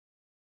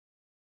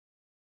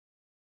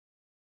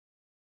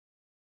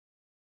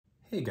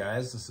Hey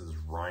guys, this is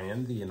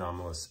Ryan, the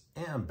anomalous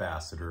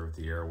ambassador of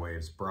the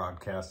airwaves,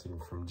 broadcasting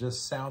from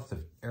just south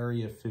of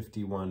Area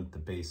 51 at the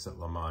base at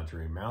La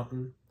Madre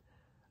Mountain.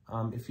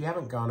 If you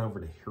haven't gone over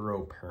to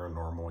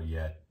HEROparanormal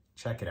yet,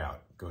 check it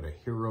out. Go to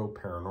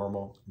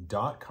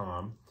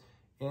HEROparanormal.com,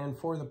 and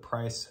for the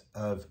price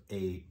of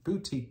a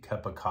boutique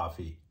cup of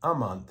coffee a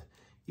month,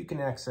 you can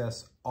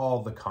access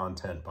all the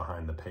content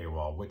behind the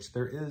paywall, which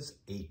there is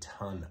a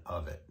ton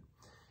of it.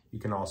 You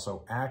can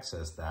also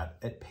access that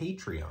at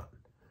Patreon.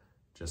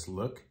 Just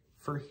look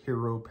for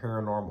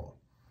HEROparanormal.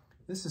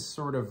 This is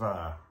sort of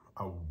a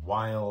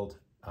wild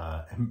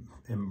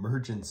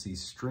emergency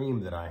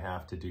stream that I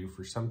have to do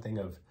for something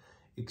of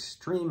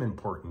extreme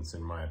importance,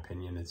 in my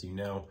opinion. As you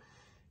know,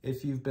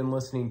 if you've been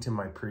listening to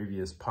my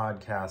previous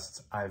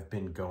podcasts, I've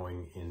been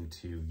going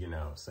into,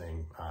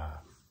 saying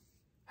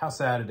how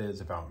sad it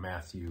is about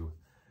Mathew,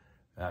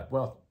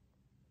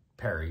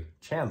 Perry,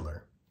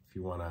 Chandler, if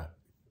you want to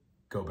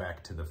go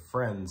back to the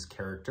Friends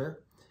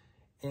character.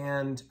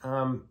 And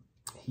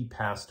he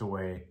passed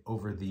away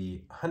over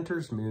the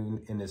hunter's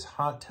moon in his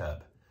hot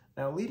tub.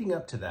 Now, leading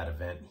up to that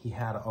event, he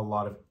had a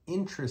lot of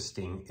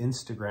interesting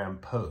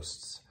Instagram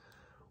posts,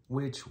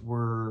 which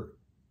were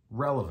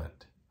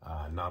relevant.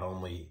 Not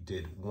only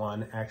did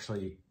one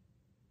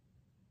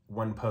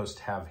post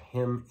have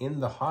him in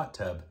the hot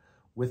tub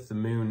with the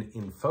moon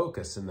in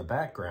focus in the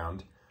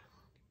background,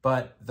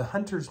 but the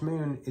hunter's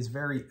moon is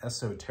very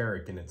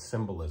esoteric in its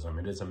symbolism.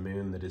 It is a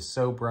moon that is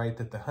so bright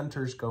that the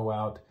hunters go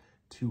out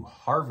to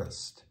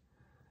harvest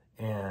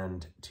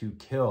and to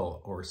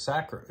kill or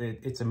sacrifice.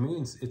 It's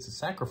a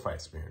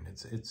sacrifice moon.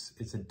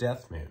 It's a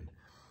death moon.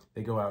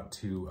 They go out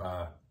to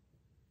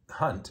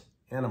hunt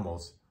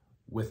animals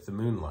with the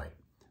moonlight.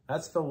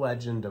 That's the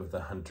legend of the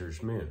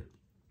hunter's moon.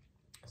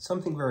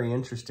 Something very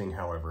interesting,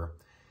 however,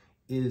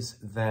 is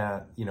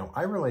that,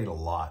 I relate a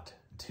lot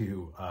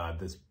to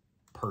this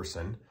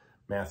person,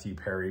 Mathew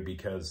Perry,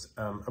 because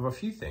of a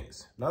few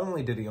things. Not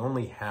only did he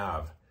only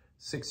have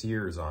 6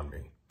 years on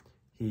me,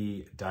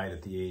 he died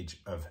at the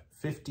age of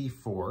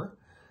 54.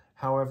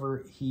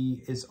 However,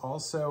 he is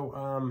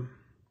also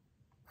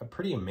a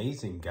pretty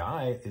amazing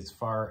guy as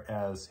far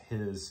as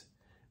his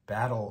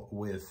battle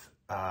with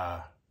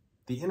the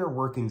inner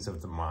workings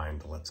of the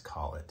mind, let's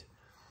call it.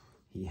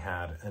 He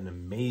had an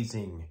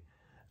amazing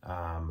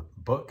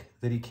book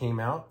that he came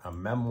out, a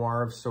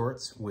memoir of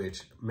sorts,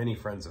 which many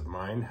friends of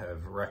mine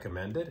have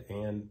recommended,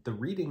 and the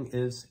reading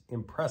is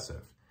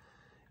impressive.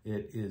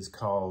 It is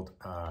called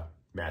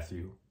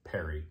Mathew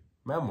Perry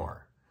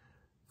Memoir,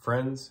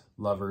 Friends,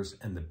 Lovers,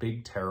 and the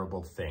Big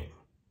Terrible Thing.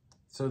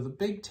 So the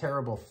big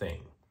terrible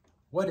thing,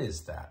 what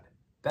is that?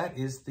 That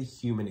is the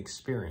human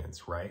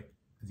experience, right?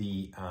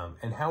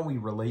 And how we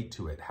relate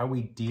to it, how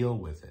we deal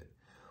with it,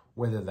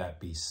 whether that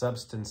be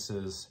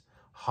substances,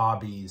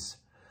 hobbies.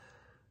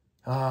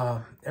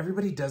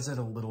 Everybody does it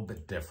a little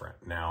bit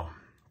different. Now,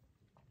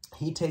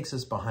 he takes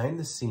us behind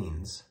the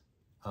scenes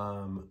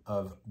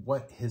of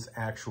what his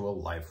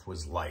actual life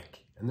was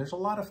like. And there's a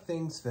lot of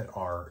things that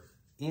are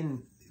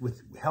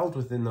held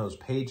within those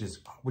pages,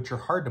 which are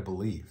hard to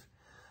believe.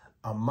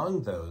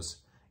 Among those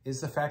is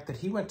the fact that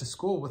he went to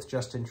school with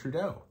Justin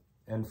Trudeau.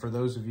 And for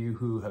those of you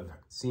who have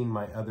seen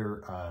my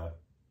other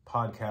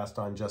podcast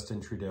on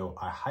Justin Trudeau,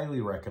 I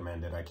highly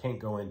recommend it. I can't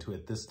go into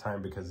it this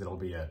time because it'll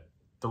be a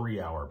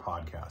 3-hour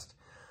podcast.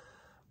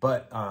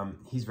 But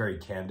he's very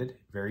candid,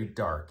 very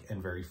dark,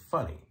 and very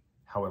funny.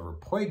 However,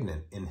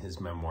 poignant in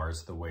his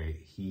memoirs, the way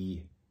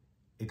he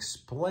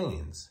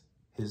explains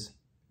his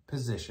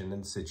position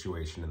and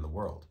situation in the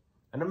world.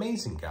 An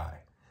amazing guy,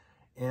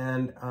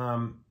 and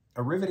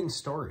a riveting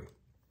story.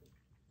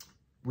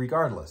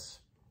 Regardless,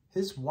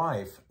 his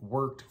wife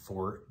worked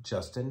for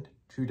Justin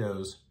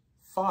Trudeau's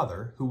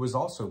father, who was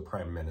also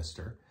Prime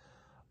Minister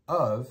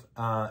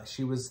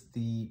she was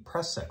the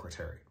press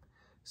secretary.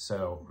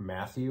 So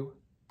Mathew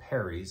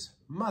Perry's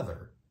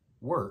mother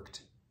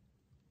worked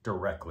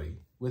directly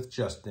with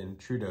Justin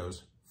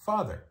Trudeau's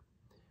father.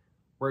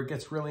 Where it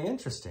gets really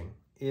interesting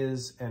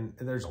is, and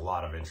there's a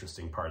lot of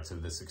interesting parts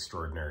of this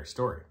extraordinary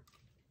story,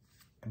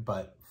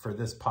 but for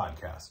this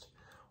podcast,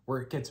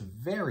 where it gets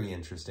very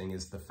interesting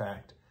is the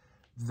fact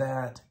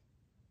that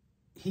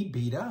he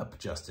beat up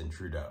Justin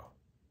Trudeau.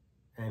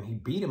 And he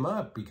beat him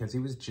up because he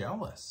was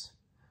jealous.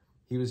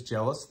 He was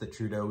jealous that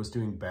Trudeau was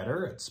doing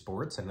better at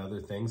sports and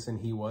other things than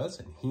he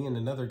was, and he and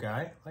another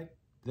guy,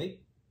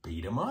 they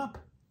beat him up.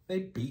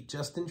 They beat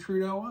Justin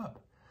Trudeau up.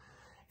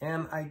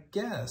 And I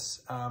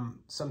guess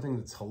something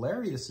that's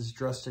hilarious is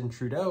Justin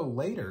Trudeau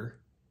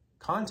later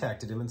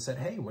contacted him and said,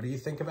 hey, what do you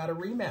think about a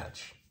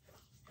rematch?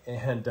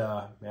 And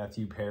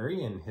Mathew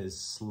Perry, in his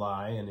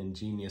sly and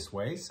ingenious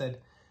way,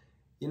 said,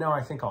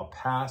 I think I'll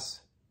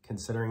pass,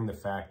 considering the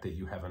fact that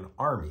you have an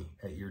army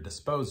at your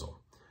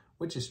disposal,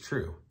 which is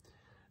true.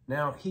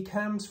 Now, he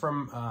comes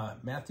from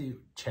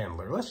Matthew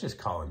Chandler. Let's just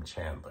call him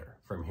Chandler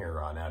from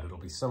here on out. It'll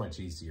be so much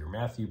easier.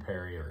 Mathew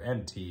Perry, or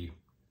MT.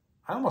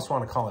 I almost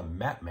want to call him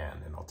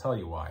Mattman, and I'll tell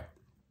you why.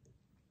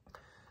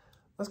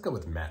 Let's go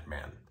with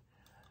Mattman.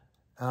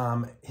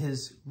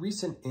 His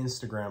recent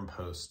Instagram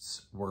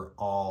posts were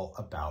all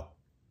about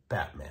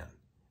Batman.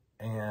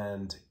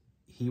 And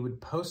he would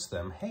post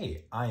them,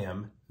 hey, I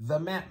am the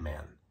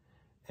Mattman.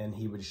 And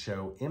he would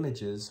show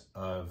images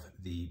of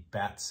the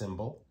bat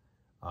symbol.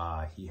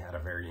 He had a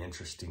very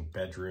interesting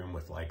bedroom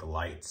with like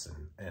lights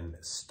and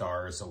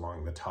stars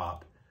along the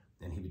top.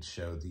 And he would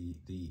show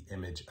the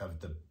image of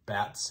the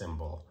bat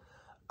symbol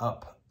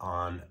up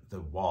on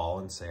the wall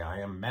and say, I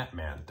am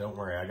Mattman. Don't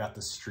worry, I got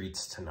the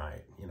streets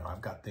tonight. You know,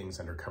 I've got things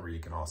under cover. You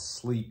can all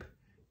sleep.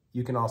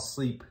 You can all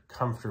sleep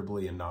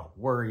comfortably and not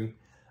worry.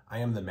 I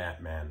am the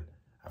Mattman.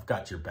 I've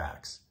got your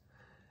backs.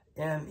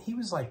 And he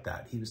was like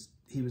that. He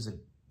was a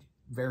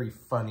very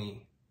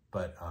funny,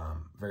 but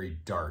very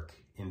dark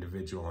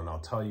individual. And I'll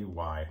tell you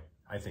why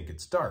I think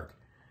it's dark.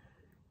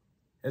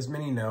 As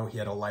many know, he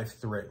had a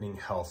life-threatening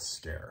health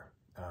scare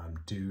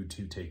due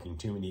to taking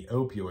too many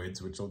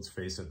opioids, which, let's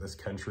face it, this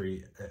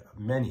country,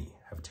 many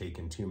have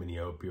taken too many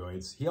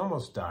opioids. He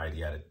almost died.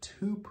 He had a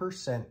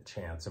 2%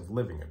 chance of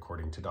living,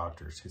 according to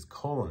doctors. His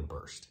colon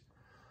burst.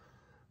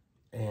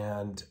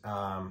 And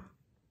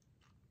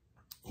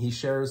he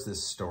shares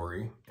this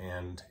story,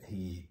 and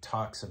he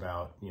talks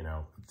about, you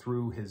know,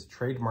 through his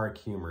trademark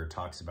humor,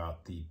 talks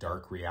about the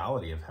dark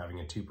reality of having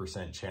a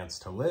 2% chance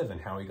to live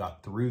and how he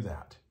got through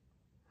that.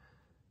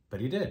 But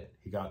he did.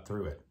 He got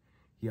through it.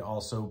 He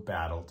also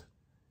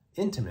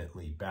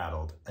intimately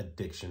battled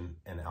addiction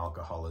and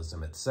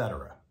alcoholism,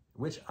 etc.,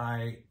 which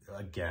I,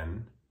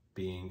 again,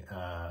 being,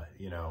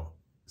 you know,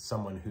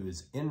 someone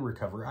who's in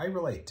recovery, I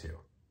relate to.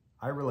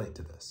 I relate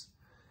to this.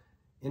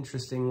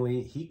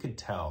 Interestingly, he could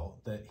tell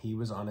that he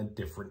was on a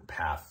different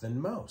path than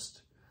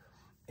most.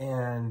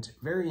 And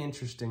very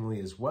interestingly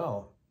as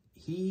well,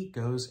 he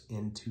goes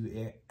into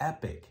an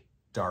epic,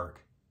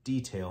 dark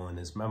detail in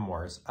his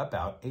memoirs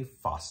about a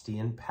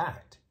Faustian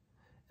pact.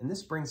 And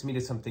this brings me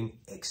to something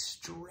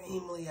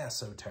extremely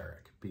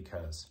esoteric,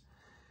 because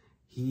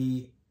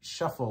he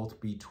shuffled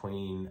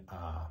between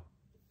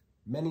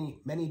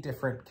many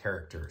different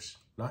characters,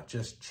 not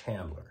just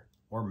Chandler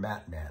or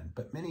Mattman,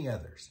 but many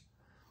others.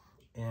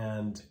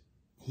 And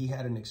he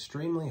had an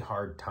extremely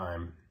hard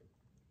time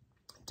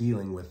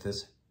dealing with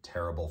this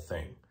terrible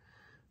thing,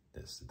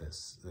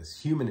 this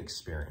human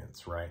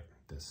experience, right?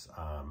 This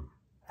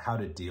how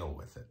to deal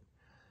with it.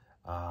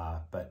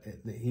 But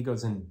he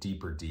goes in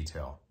deeper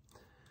detail.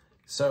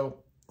 So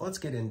let's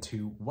get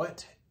into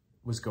what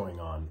was going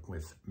on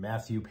with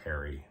Mathew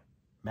Perry,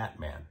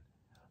 Mattman,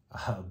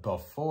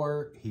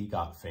 before he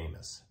got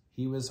famous.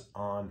 He was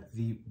on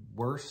the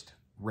worst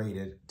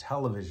rated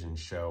television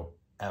show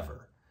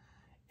ever.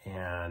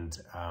 And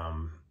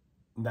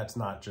that's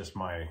not just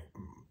my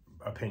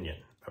opinion.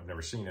 I've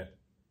never seen it,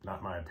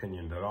 not my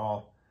opinion at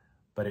all,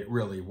 but it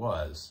really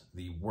was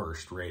the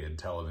worst rated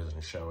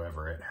television show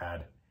ever. It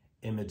had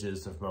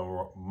images of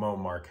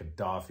Muammar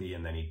Gaddafi,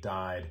 and then he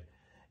died.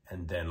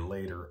 And then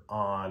later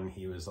on,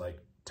 he was like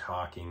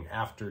talking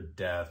after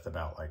death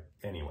about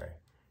anyway,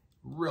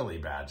 really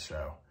bad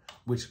show,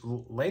 which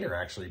later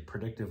actually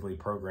predictively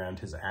programmed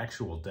his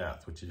actual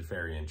death, which is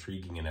very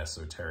intriguing and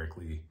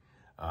esoterically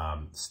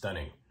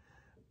stunning.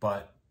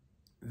 But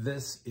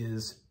this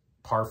is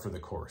par for the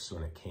course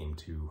when it came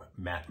to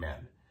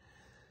Mattman.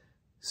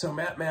 So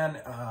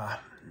Mattman,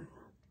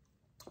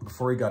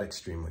 before he got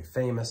extremely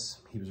famous,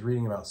 he was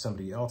reading about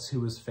somebody else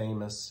who was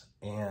famous,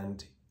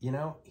 and, you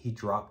know, he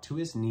dropped to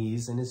his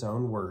knees in his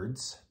own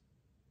words,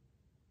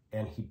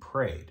 and he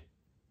prayed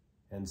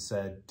and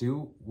said,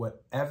 do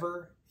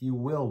whatever you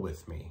will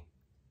with me.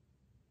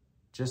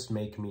 Just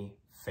make me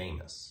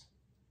famous,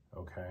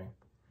 okay?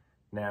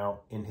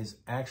 Now, in his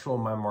actual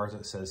memoirs,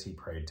 it says he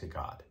prayed to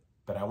God.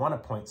 But I want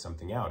to point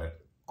something out.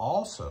 It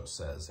also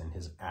says in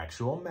his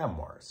actual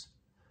memoirs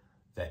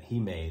that he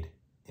made,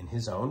 in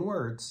his own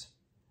words,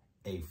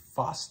 a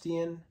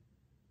Faustian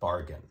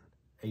bargain,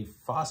 a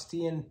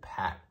Faustian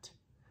pact.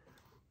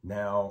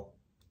 Now,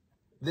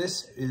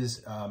 this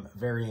is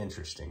very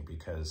interesting,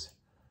 because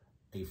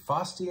a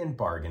Faustian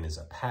bargain is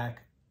a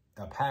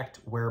pact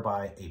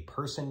whereby a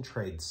person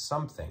trades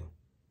something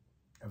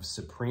of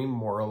supreme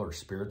moral or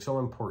spiritual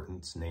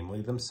importance,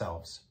 namely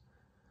themselves,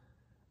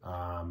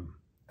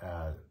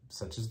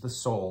 such as the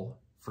soul,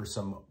 for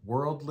some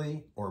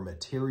worldly or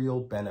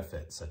material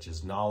benefit, such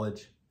as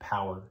knowledge,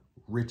 power,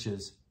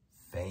 riches,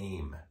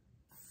 fame.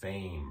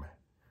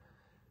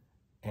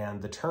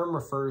 And the term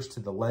refers to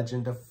the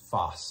legend of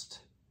Faust,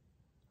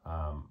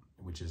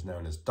 which is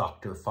known as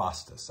Dr.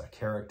 Faustus, a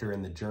character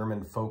in the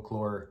German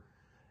folklore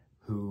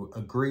who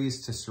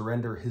agrees to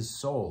surrender his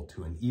soul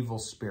to an evil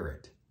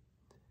spirit.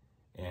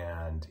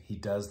 And he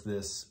does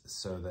this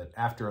so that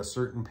after a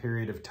certain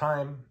period of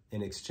time,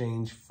 in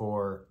exchange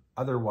for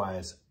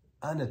otherwise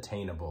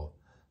unattainable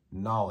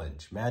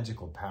knowledge,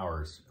 magical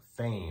powers,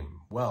 fame,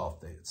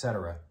 wealth,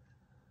 etc.,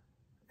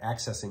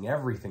 accessing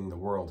everything the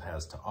world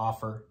has to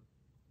offer,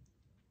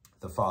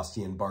 the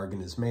Faustian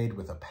bargain is made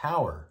with a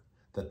power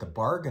that the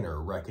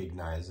bargainer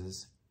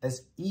recognizes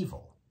as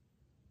evil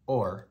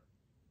or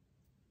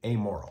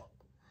amoral.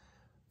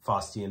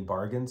 Faustian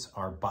bargains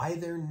are, by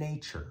their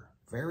nature,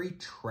 very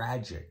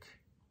tragic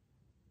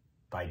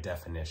by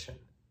definition.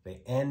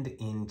 They end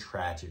in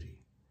tragedy.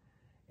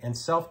 and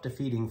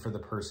self-defeating for the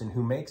person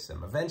who makes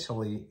them.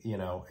 Eventually, you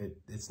know,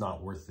 it's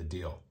not worth the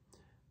deal,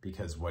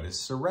 because what is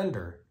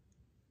surrendered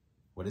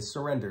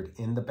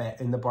in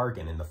the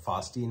bargain, in the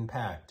Faustian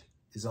pact,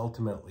 is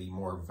ultimately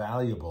more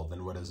valuable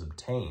than what is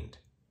obtained,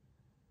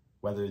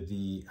 whether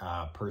the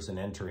person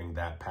entering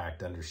that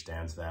pact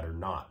understands that or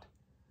not.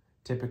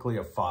 Typically,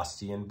 a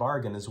Faustian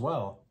bargain as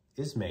well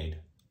is made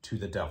to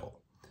the devil.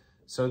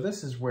 So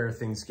this is where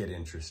things get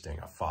interesting.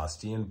 A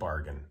Faustian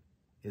bargain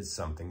is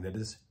something that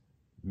is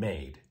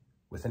made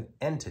with an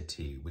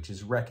entity which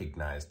is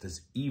recognized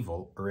as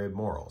evil or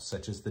immoral,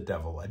 such as the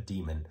devil, a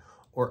demon,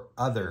 or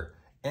other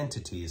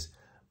entities,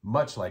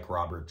 much like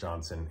Robert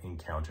Johnson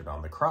encountered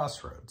on the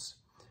Crossroads.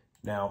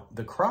 Now,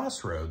 the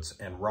Crossroads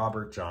and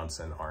Robert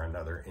Johnson are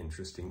another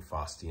interesting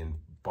Faustian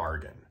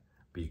bargain,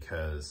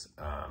 because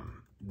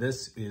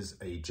this is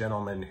a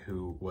gentleman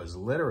who was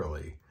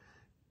literally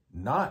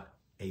not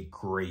a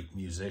great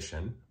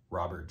musician,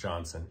 Robert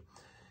Johnson.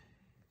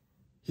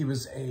 He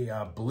was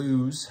a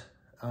blues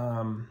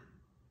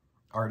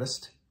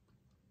artist.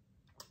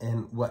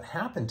 And what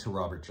happened to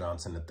Robert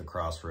Johnson at the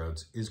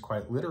Crossroads is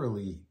quite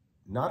literally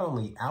not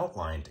only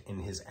outlined in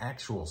his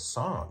actual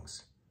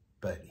songs,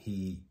 but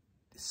he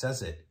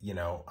says it, you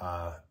know,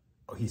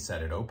 he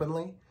said it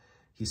openly,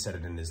 he said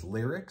it in his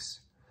lyrics,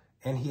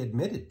 and he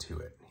admitted to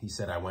it. He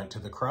said, I went to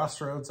the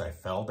crossroads, I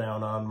fell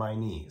down on my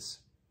knees.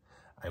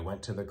 I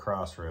went to the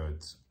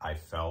crossroads, I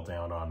fell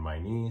down on my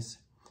knees.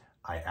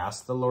 I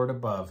asked the Lord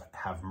above,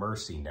 have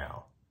mercy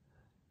now,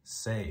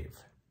 save.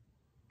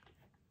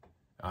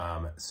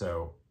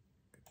 So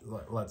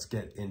let's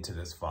get into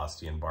this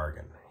Faustian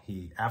bargain.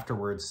 He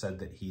afterwards said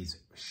that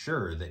he's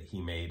sure that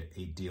he made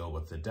a deal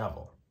with the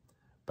devil.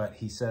 But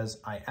he says,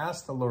 I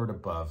ask the Lord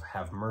above,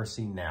 have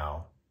mercy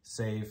now,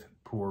 save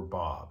poor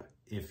Bob,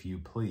 if you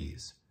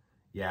please.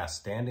 Yeah,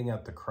 standing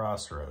at the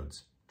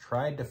crossroads,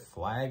 tried to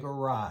flag a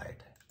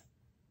ride.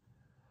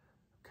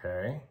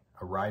 Okay,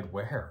 a ride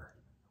where?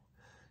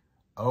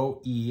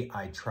 O.E.,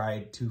 I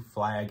tried to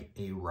flag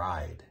a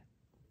ride.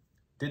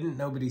 Didn't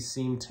nobody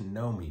seem to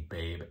know me,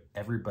 babe.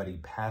 Everybody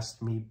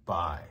passed me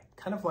by.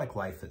 Kind of like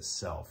life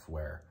itself,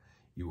 where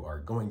you are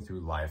going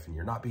through life and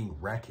you're not being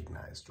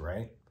recognized,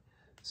 right?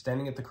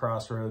 Standing at the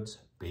crossroads,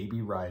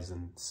 baby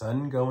rising,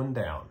 sun going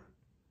down.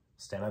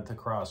 Stand at the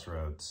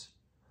crossroads.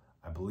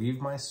 I believe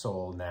my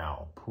soul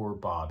now, poor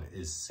Bob,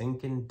 is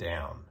sinking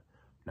down.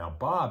 Now,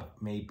 Bob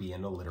may be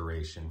an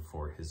alliteration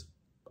for his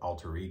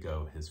alter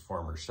ego, his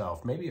former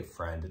self, maybe a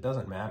friend, it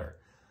doesn't matter.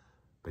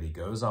 But he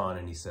goes on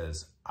and he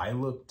says, I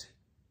looked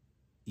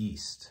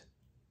east,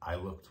 I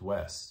looked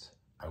west,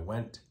 I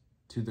went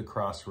to the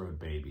crossroad,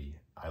 baby.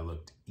 I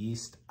looked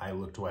east, I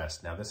looked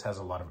west. Now this has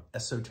a lot of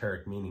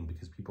esoteric meaning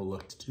because people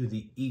looked to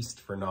the east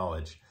for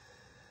knowledge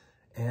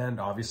and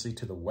obviously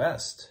to the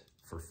west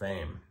for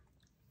fame.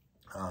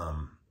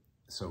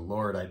 So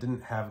Lord, I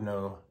didn't have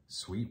no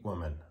sweet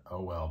woman.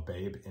 Oh well,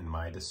 babe, in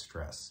my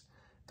distress.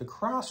 The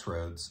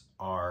crossroads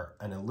are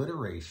an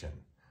alliteration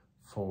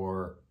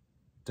for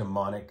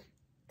demonic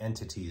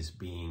entities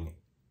being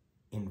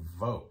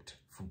invoked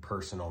for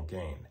personal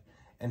gain.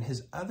 And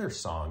his other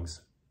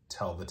songs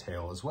tell the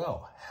tale as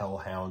well.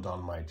 Hellhound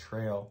on my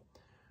trail,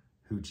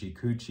 Hoochie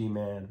Coochie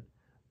Man,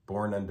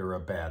 Born Under a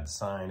Bad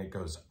Sign. It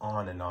goes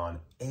on and on.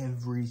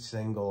 Every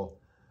single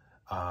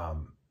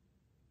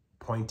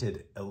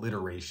pointed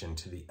alliteration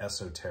to the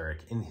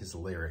esoteric in his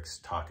lyrics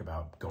talk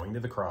about going to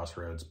the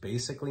crossroads,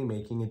 basically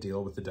making a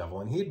deal with the devil.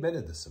 And he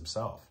admitted this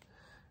himself,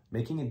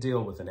 making a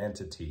deal with an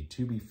entity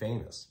to be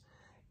famous.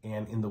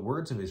 And in the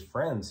words of his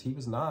friends, he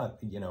was not,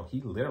 you know, he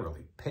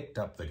literally picked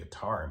up the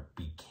guitar and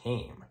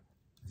became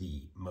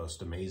the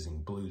most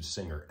amazing blues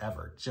singer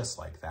ever, just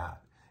like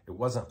that. It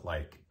wasn't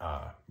like,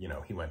 you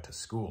know, he went to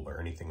school or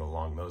anything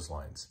along those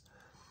lines.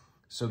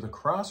 So the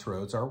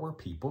crossroads are where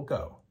people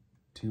go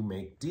to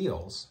make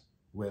deals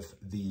with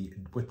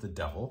the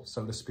devil,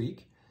 so to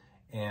speak,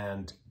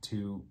 and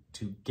to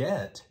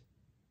get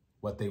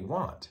what they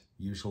want,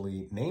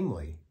 usually,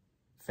 namely,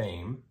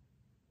 fame,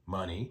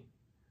 money,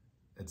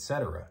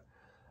 etc.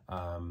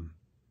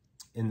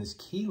 In this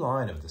key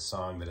line of the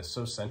song that is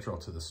so central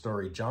to the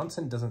story,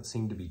 Johnson doesn't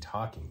seem to be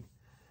talking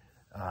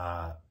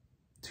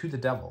to the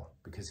devil,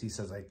 because he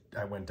says,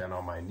 I went down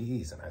on my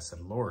knees and I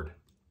said, Lord.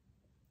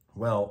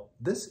 Well,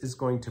 this is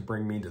going to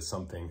bring me to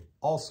something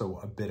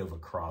also a bit of a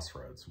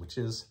crossroads, which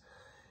is,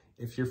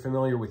 if you're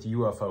familiar with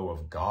UFO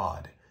of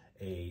God,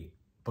 a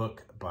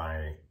book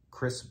by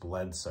Chris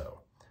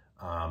Bledsoe.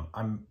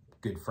 I'm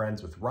good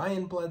friends with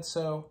Ryan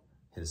Bledsoe,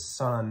 his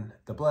son.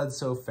 The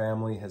Bledsoe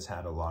family has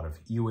had a lot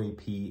of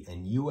UAP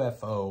and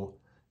UFO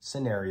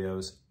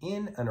scenarios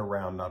in and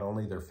around not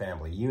only their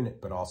family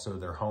unit, but also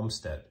their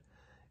homestead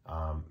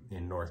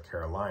in North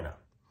Carolina.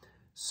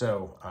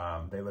 So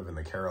they live in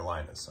the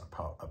Carolinas.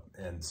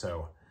 And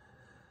so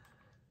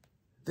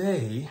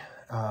they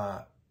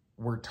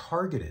were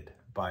targeted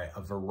by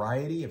a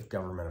variety of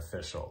government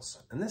officials.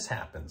 And this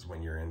happens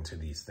when you're into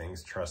these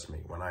things. Trust me,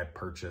 when I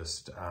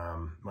purchased,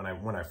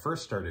 when I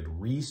first started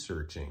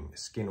researching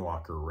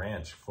Skinwalker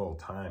Ranch full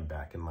time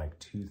back in like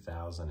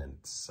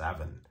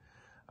 2007,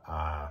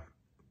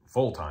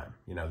 full-time.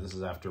 You know, this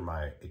is after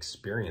my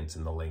experience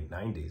in the late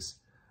 90s.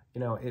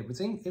 You know, it was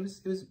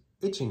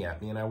itching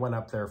at me, and I went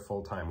up there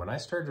full-time. When I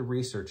started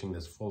researching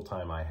this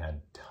full-time, I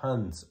had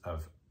tons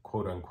of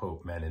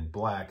quote-unquote men in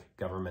black,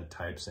 government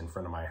types in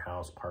front of my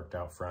house, parked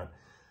out front.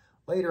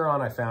 Later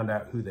on, I found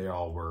out who they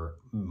all were,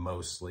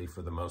 mostly,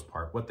 for the most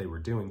part, what they were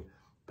doing.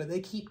 But they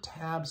keep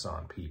tabs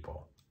on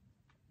people.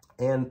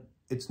 And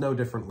it's no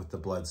different with the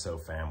Bledsoe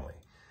family.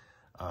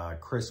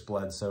 Chris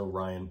Bledsoe,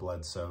 Ryan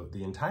Bledsoe,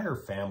 the entire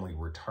family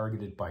were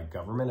targeted by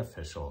government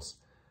officials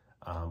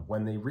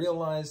when they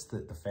realized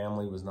that the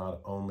family was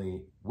not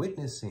only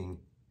witnessing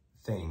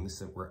things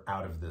that were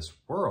out of this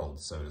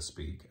world, so to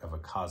speak, of a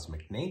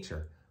cosmic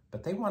nature,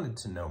 but they wanted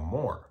to know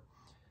more.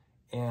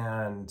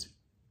 And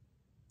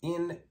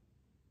in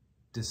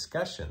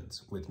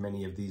discussions with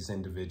many of these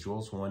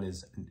individuals, one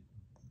is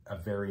a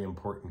very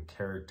important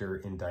character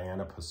in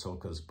Diana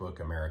Pasulka's book,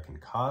 American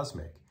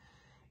Cosmic.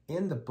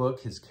 In the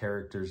book, his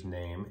character's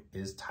name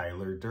is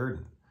Tyler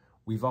Durden.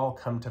 We've all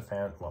come to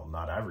find, well,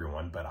 not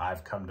everyone, but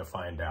I've come to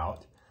find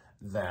out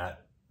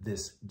that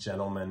this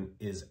gentleman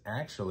is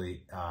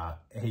actually a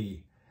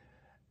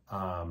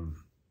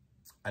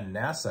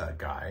NASA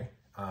guy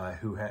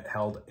who had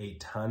held a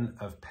ton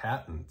of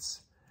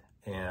patents,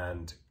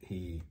 and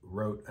he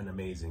wrote an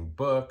amazing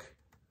book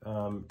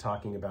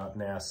talking about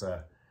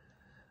NASA.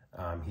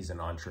 He's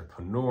an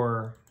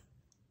entrepreneur,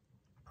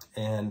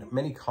 and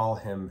many call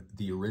him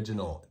the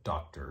original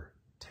Dr.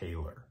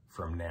 Taylor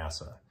from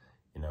NASA.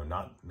 You know,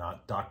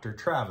 not Dr.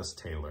 Travis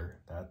Taylor,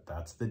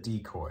 that's the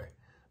decoy,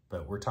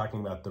 but we're talking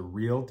about the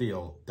real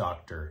deal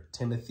Dr.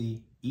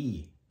 Timothy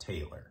E.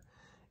 Taylor.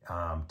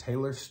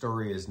 Taylor's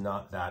story is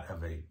not that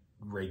of a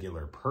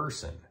regular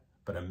person,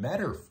 but a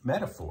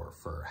metaphor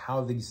for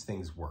how these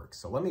things work.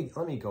 So let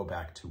me go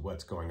back to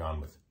what's going on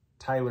with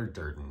Tyler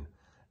Durden,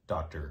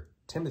 Dr.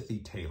 Timothy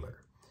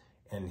Taylor,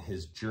 and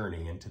his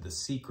journey into the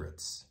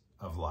secrets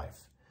of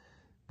life.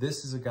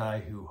 This is a guy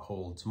who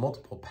holds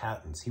multiple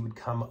patents. He would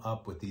come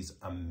up with these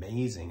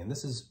amazing, and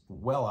this is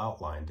well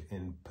outlined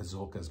in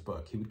Pasulka's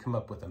book, he would come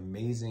up with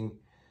amazing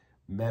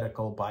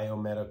medical,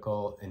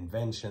 biomedical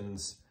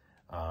inventions.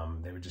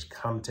 They would just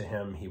come to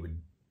him. He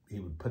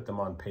would put them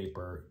on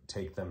paper,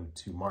 take them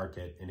to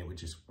market, and it would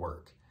just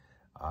work.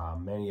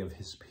 Many of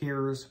his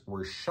peers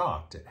were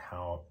shocked at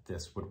how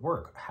this would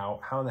work.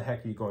 How in the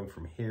heck are you going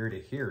from here to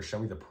here? Show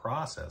me the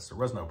process. There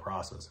was no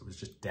process. It was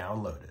just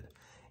downloaded.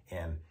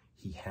 And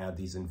he had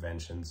these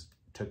inventions,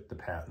 took the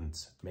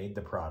patents, made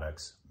the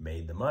products,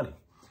 made the money.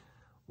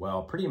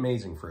 Well, pretty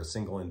amazing for a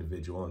single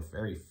individual, and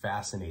very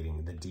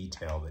fascinating, the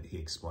detail that he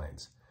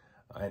explains.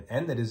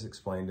 And that is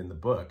explained in the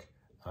book,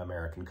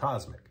 American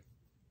Cosmic.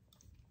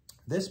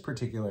 This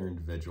particular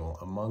individual,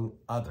 among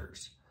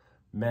others,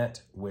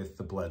 met with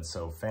the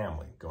Bledsoe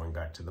family, going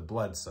back to the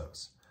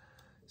Bledsoes.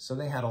 So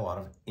they had a lot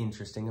of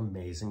interesting,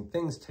 amazing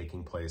things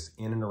taking place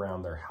in and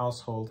around their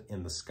household,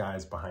 in the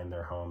skies behind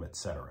their home,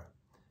 etc.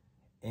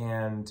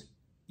 And,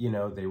 you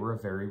know, they were a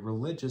very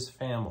religious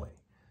family.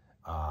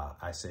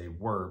 I say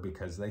were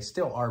because they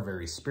still are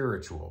very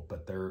spiritual,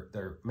 but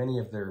many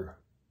of their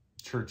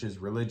churches,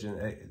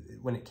 religion,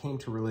 when it came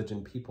to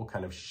religion, people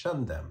kind of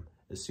shunned them.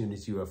 As soon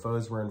as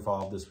UFOs were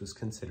involved, this was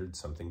considered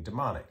something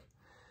demonic.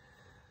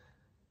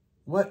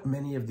 What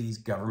many of these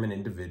government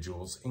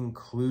individuals,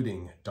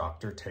 including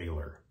Dr.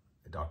 Taylor,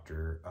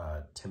 Dr.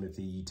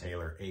 Timothy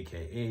Taylor,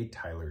 aka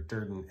Tyler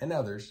Durden, and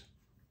others,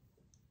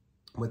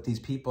 what these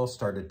people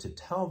started to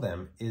tell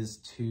them is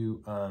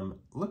to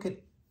look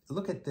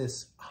at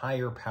this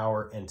higher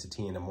power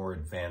entity in a more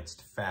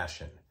advanced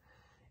fashion.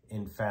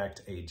 In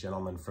fact, a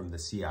gentleman from the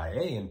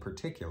CIA in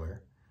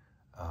particular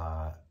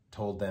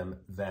told them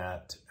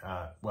that,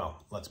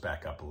 well, let's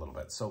back up a little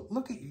bit. So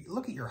look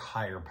at your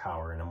higher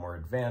power in a more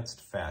advanced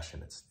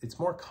fashion. It's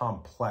more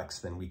complex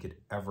than we could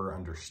ever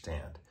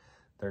understand.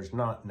 There's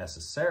not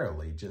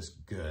necessarily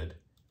just good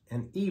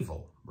and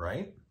evil,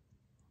 right?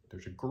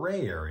 There's a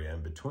gray area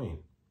in between.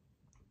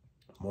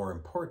 More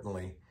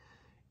importantly,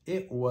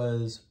 it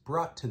was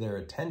brought to their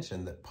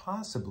attention that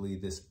possibly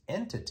this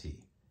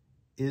entity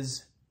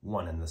is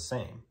one and the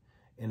same.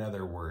 In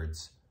other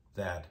words,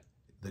 that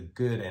the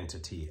good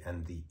entity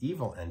and the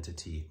evil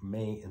entity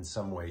may in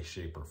some way,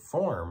 shape, or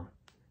form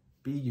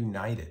be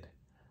united.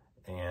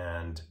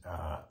 And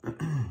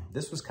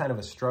this was kind of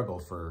a struggle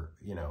for,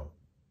 you know,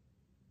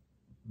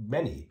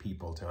 many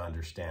people to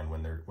understand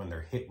when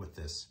they're hit with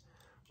this,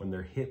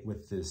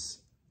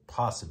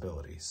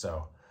 possibility.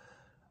 So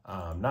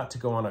not to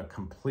go on a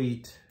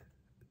complete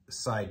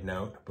side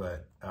note,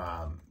 but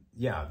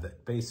yeah,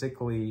 that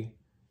basically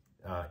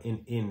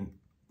in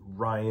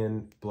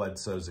Ryan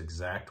Bledsoe's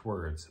exact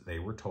words, they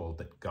were told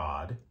that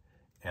God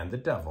and the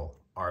devil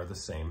are the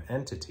same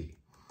entity.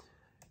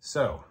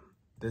 So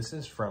this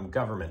is from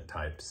government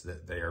types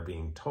that they are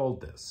being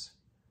told this.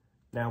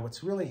 Now,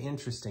 what's really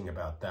interesting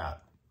about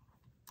that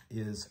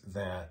is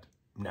that,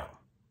 no,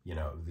 you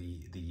know,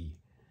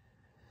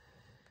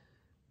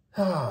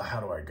 how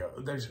do I go?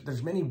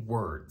 There's many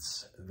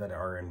words that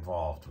are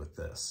involved with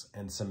this,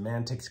 and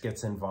semantics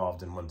gets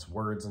involved, and once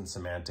words and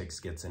semantics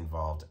gets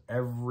involved,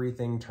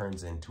 everything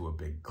turns into a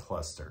big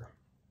cluster.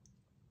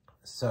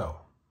 So,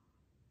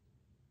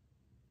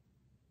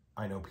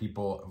 I know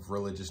people of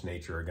religious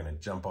nature are going to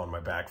jump on my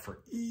back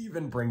for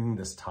even bringing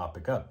this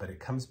topic up, but it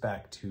comes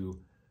back to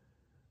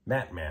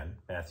Mattman,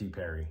 Mathew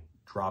Perry,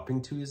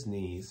 dropping to his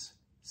knees,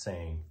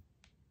 saying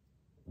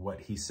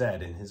what he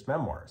said in his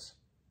memoirs.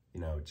 You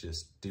know,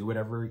 just do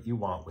whatever you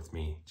want with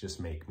me, just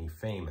make me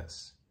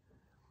famous.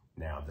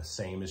 Now, the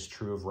same is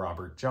true of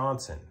Robert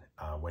Johnson.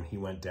 When he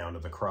went down to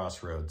the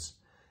crossroads,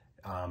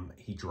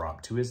 he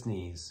dropped to his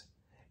knees,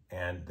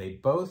 and they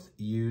both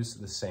use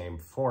the same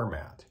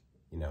format.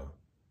 You know,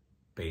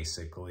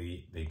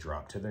 basically, they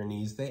drop to their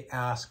knees, they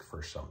ask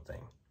for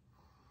something.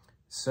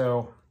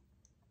 So,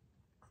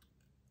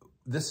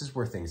 this is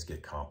where things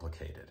get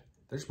complicated.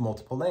 There's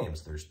multiple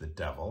names. There's the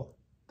devil,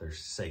 there's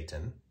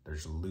Satan,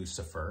 there's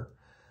Lucifer,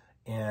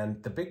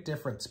 and the big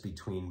difference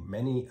between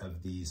many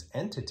of these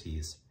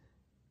entities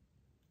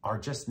are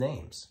just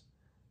names.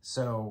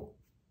 So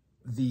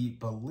the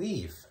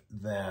belief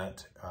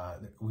that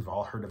we've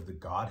all heard of the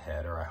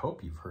Godhead, or I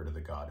hope you've heard of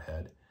the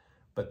Godhead,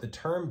 but the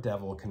term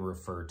devil can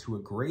refer to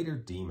a greater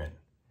demon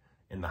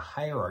in the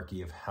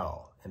hierarchy of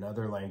hell. In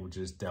other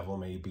languages, devil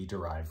may be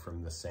derived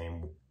from the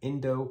same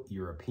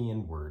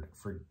Indo-European word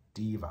for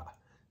diva.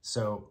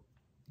 So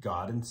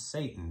God and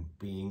Satan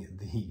being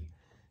the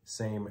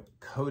same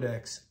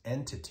codex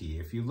entity.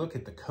 If you look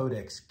at the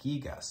Codex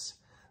Gigas,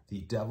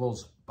 the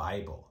Devil's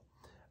Bible,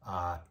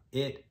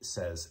 it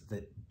says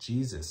that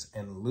Jesus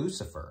and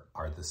Lucifer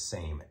are the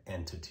same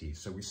entity.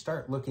 So we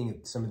start looking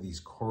at some of these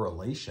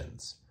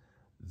correlations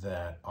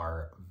that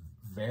are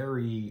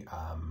very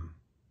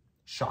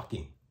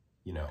shocking,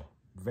 you know,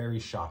 very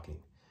shocking,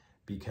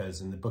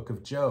 because in the book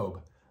of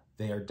Job,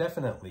 they are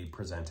definitely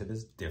presented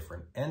as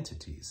different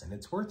entities, and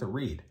it's worth a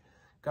read.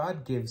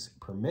 God gives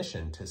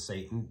permission to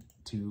Satan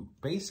to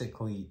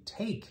basically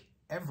take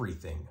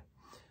everything.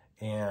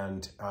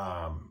 And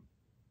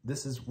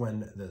this is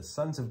when the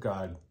sons of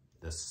God,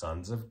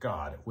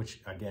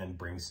 which again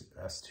brings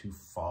us to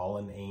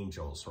fallen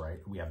angels, right?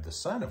 We have the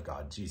Son of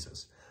God,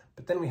 Jesus,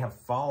 but then we have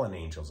fallen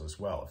angels as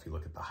well. If you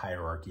look at the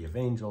hierarchy of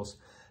angels,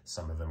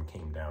 some of them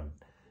came down.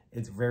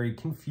 It's very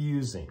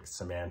confusing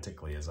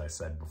semantically, as I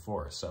said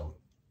before. So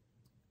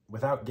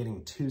without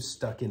getting too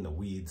stuck in the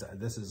weeds,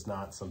 this is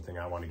not something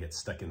I want to get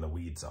stuck in the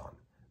weeds on.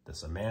 The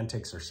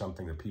semantics are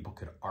something that people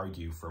could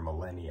argue for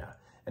millennia,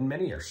 and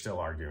many are still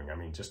arguing. I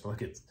mean, just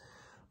look at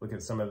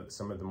some of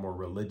the more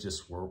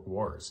religious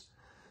wars.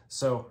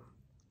 So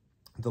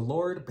the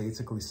Lord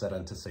basically said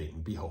unto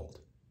Satan, behold,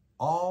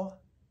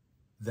 all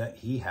that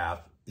he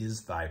hath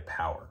is thy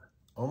power.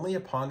 Only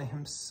upon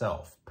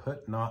himself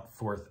put not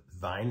forth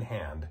thine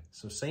hand.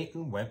 So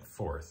Satan went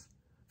forth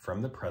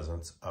from the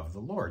presence of the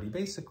Lord. He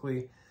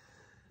basically,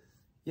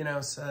 you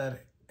know,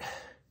 said,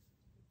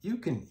 you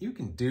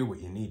can do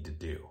what you need to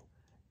do,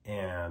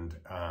 and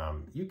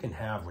you can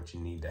have what you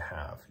need to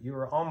have. You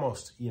are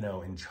almost, you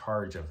know, in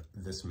charge of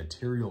this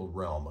material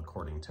realm,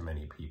 according to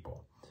many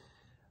people.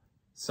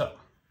 So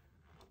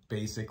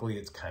basically,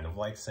 it's kind of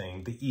like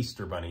saying the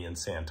Easter Bunny and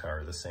Santa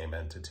are the same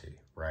entity,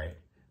 right?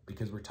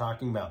 Because we're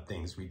talking about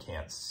things we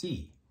can't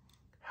see.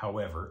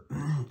 However,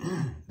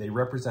 they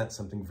represent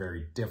something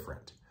very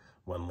different.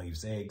 One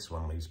leaves eggs,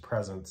 one leaves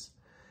presents.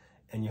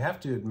 And you have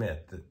to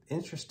admit that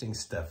interesting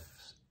stuff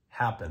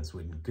happens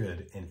when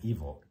good and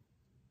evil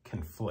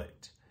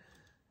conflict.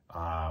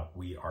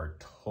 We are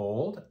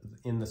told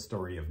in the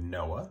story of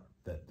Noah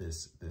that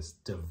this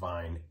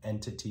divine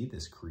entity,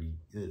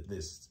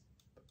 this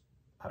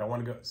I don't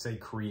want to say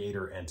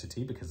creator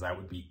entity, because that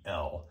would be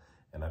El,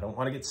 and I don't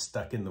want to get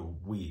stuck in the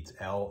weeds.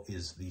 El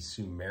is the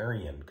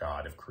Sumerian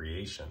god of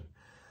creation.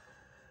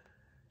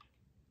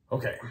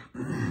 Okay,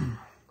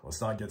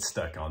 let's not get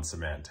stuck on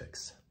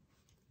semantics.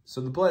 So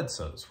the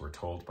Bledsoes were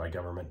told by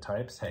government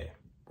types, hey,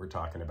 we're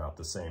talking about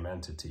the same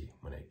entity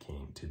when it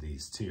came to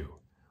these two.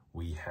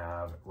 We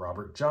have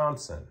Robert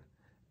Johnson,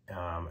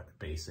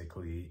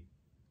 basically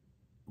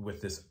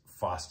with this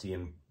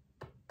Faustian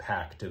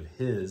pact of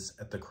his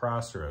at the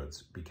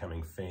crossroads,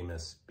 becoming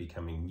famous,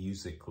 becoming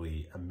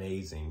musically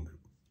amazing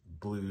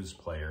blues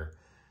player.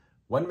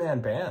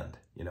 One-man band,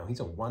 you know, he's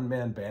a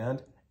one-man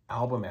band,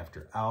 album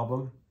after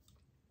album,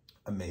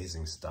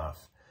 amazing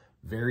stuff.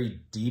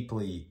 Very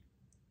deeply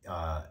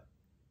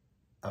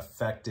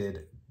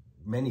affected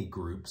many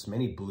groups,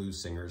 many blues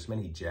singers,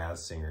 many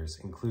jazz singers,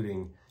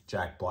 including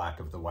Jack Black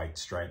of the White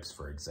Stripes,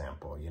 for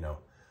example, you know,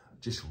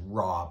 just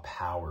raw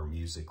power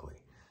musically.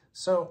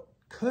 So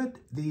could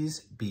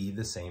these be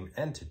the same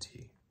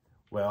entity?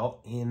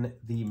 Well, in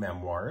the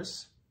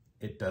memoirs,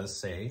 it does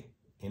say,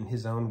 in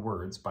his own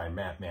words by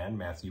Mattman,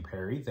 Mathew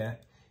Perry,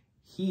 that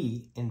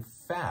he, in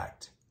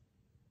fact,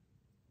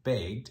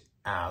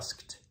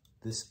 asked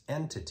this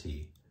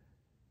entity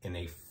in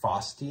a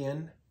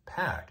Faustian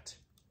pact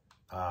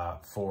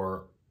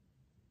for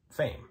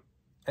fame,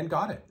 and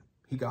got it.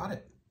 He got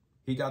it.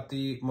 He got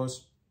the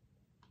most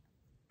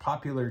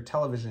popular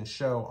television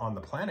show on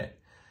the planet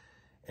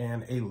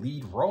and a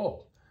lead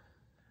role.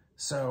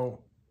 So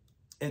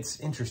it's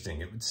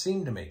interesting. It would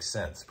seem to make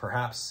sense.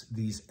 Perhaps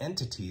these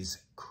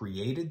entities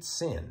created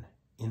sin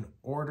in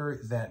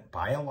order that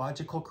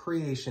biological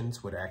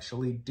creations would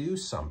actually do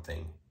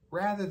something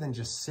rather than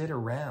just sit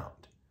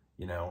around,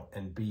 you know,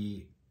 and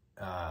be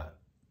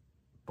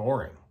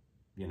boring,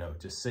 you know,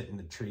 just sit in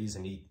the trees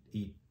and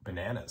eat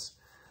bananas.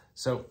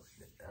 So,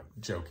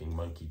 joking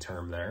monkey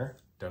term there.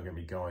 Don't get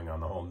me going on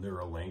the whole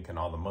Neuralink and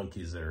all the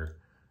monkeys that are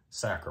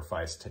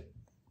sacrificed to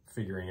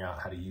figuring out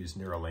how to use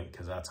Neuralink,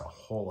 because that's a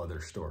whole other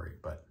story.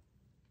 But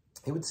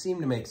it would seem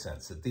to make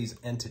sense that these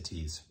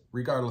entities,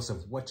 regardless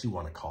of what you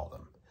want to call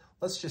them,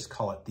 let's just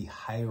call it the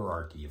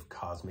hierarchy of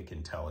cosmic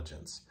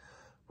intelligence,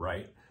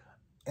 right?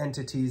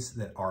 Entities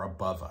that are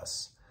above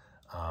us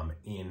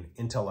in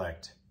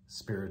intellect,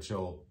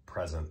 spiritual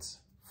presence,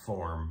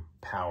 form,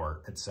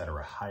 power,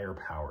 etc., higher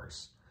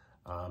powers.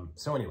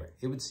 So anyway,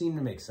 it would seem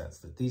to make sense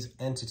that these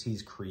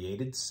entities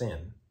created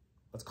sin.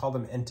 Let's call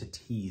them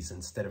entities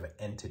instead of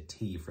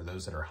entity for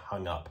those that are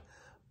hung up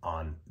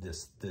on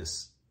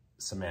this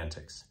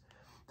semantics.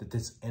 That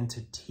this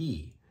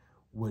entity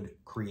would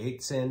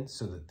create sin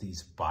so that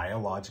these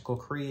biological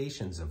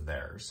creations of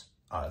theirs,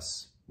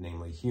 us,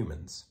 namely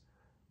humans,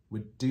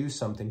 would do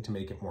something to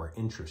make it more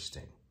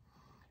interesting.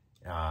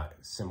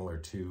 Similar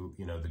to,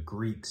 you know, the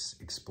Greeks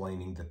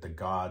explaining that the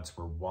gods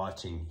were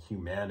watching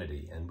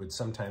humanity and would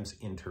sometimes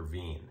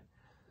intervene.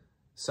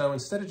 So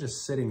instead of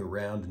just sitting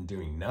around and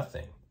doing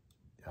nothing,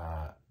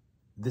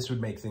 this would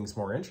make things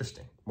more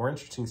interesting. More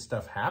interesting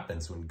stuff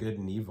happens when good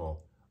and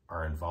evil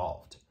are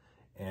involved.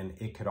 And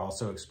it could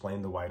also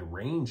explain the wide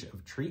range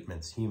of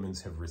treatments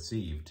humans have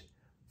received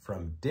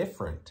from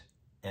different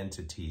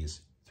entities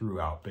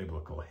throughout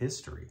biblical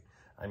history.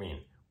 I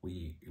mean,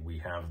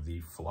 we have the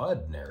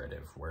flood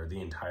narrative where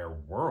the entire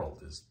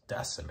world is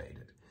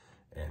decimated,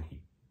 and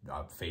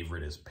a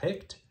favorite is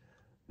picked.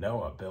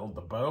 Noah, build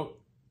the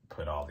boat,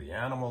 put all the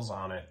animals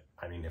on it.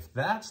 I mean, if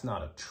that's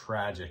not a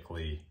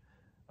tragically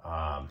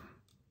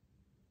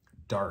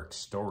dark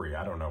story,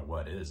 I don't know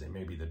what is. It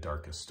may be the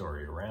darkest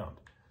story around.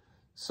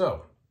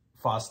 So,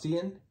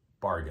 Faustian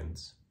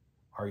bargains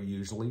are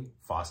usually,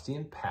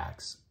 Faustian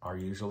pacts are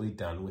usually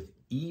done with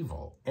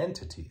evil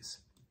entities.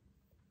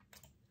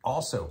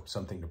 Also,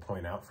 something to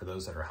point out for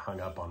those that are hung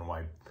up on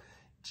why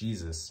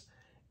Jesus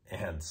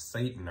and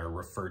Satan are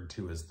referred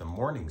to as the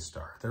morning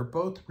star. They're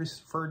both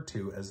referred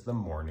to as the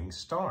morning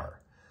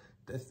star.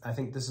 I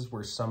think this is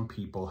where some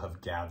people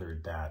have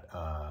gathered that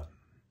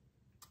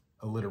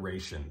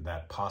alliteration,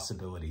 that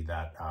possibility,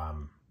 that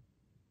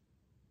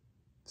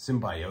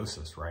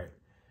symbiosis, right?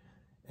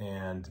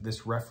 And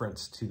this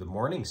reference to the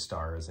morning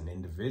star as an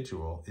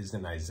individual is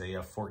in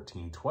Isaiah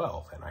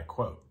 14:12, and I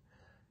quote,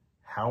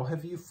 "How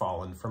have you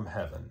fallen from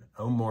heaven,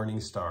 O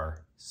morning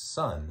star,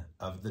 son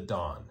of the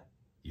dawn?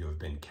 You have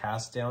been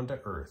cast down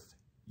to earth,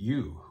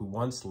 you who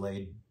once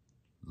laid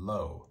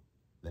low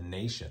the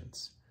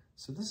nations."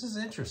 So this is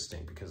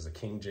interesting because the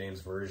King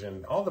James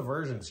Version, all the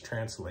versions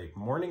translate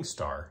morning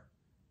star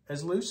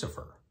as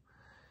Lucifer,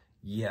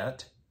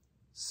 yet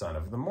son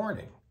of the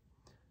morning.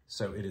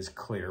 So it is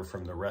clear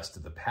from the rest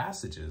of the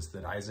passages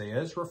that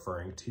Isaiah is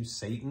referring to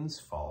Satan's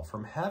fall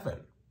from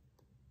heaven.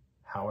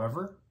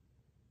 However,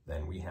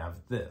 then we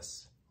have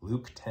this,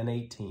 Luke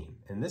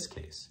 10:18. In this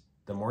case,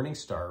 the morning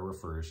star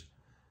refers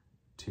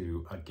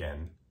to,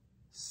 again,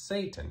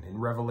 Satan. In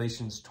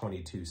Revelations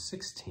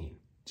 22:16,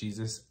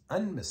 Jesus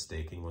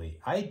unmistakably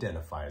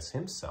identifies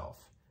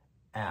himself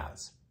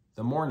as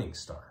the morning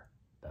star.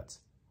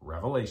 That's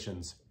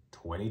Revelations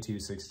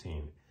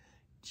 22:16.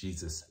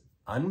 Jesus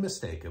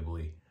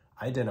unmistakably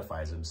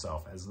identifies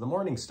himself as the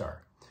morning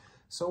star.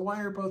 So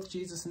why are both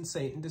Jesus and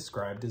Satan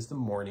described as the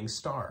morning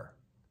star?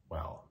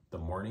 Well, the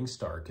morning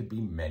star could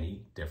be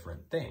many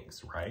different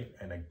things, right?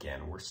 And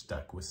again, we're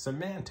stuck with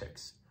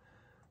semantics.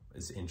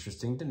 It's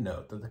interesting to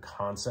note that the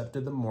concept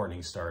of the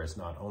morning star is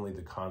not only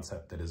the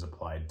concept that is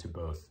applied to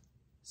both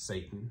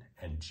Satan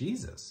and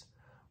Jesus,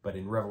 but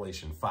in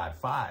Revelation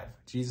 5:5,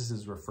 Jesus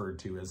is referred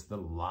to as the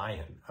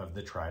Lion of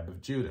the tribe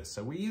of Judah.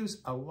 So we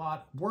use a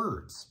lot,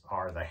 words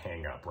are the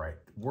hang up, right?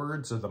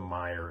 Words are the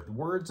mire,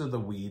 words are the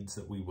weeds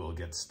that we will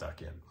get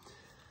stuck in.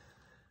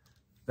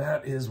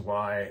 That is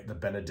why the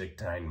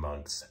Benedictine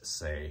monks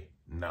say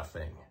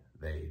nothing.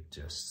 They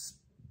just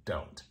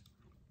don't.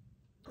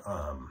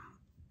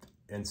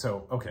 And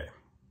so, okay,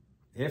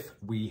 if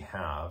we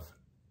have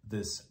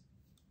this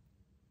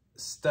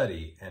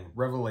study and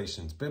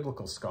Revelations,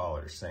 biblical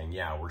scholars saying,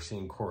 yeah, we're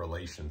seeing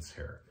correlations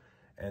here.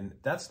 And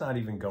that's not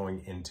even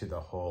going into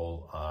the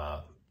whole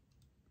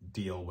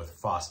deal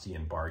with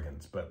Faustian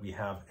bargains, but we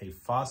have a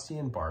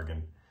Faustian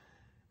bargain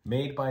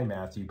made by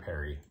Mathew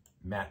Perry,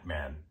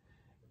 Mattman,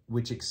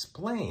 which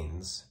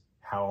explains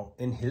how,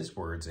 in his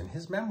words, in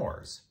his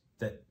memoirs,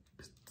 that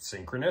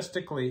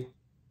synchronistically,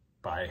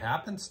 by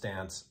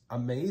happenstance,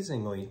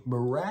 amazingly,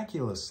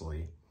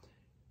 miraculously,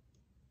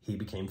 he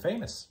became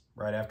famous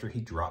right after he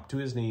dropped to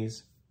his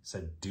knees,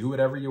 said, "Do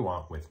whatever you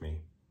want with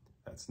me."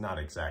 That's not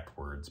exact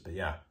words, but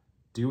yeah,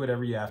 do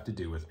whatever you have to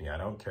do with me. I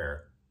don't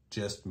care.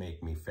 just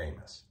make me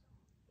famous.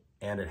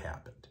 And it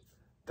happened.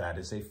 That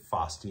is a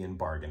Faustian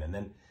bargain. And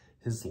then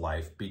his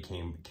life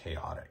became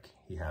chaotic.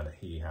 He had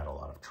a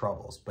lot of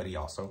troubles, but he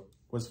also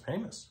was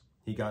famous.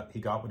 He got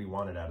what he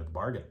wanted out of the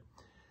bargain.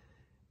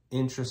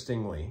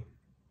 Interestingly,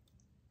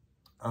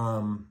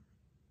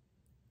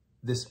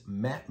 this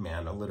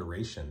Mattman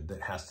alliteration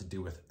that has to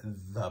do with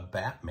the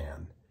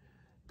Batman,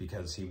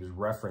 because he was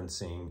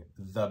referencing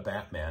the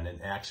Batman,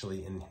 and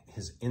actually in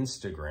his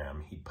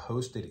Instagram, he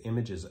posted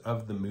images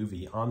of the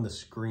movie on the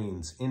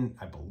screens in,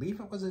 I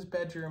believe it was his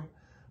bedroom,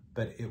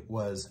 but it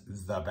was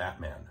the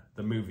Batman,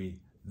 the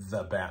movie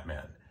The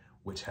Batman,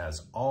 which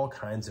has all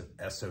kinds of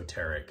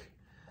esoteric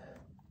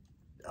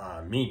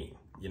meaning,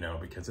 you know,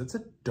 because it's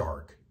a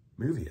dark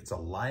movie. It's a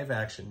live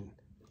action,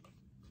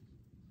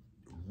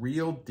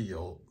 real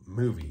deal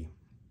movie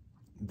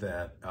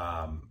that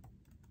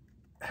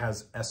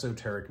has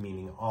esoteric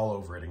meaning all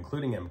over it,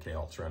 including MK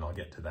Ultra, and I'll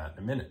get to that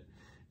in a minute.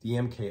 The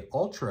MK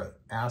Ultra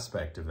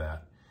aspect of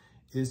that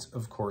is,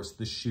 of course,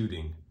 the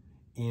shooting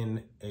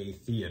in a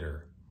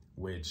theater,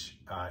 which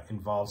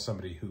involves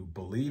somebody who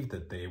believed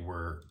that they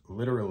were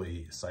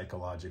literally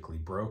psychologically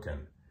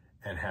broken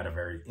and had a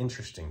very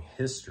interesting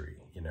history.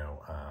 You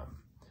know,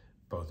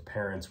 both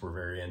parents were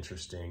very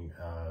interesting.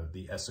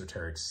 The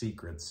esoteric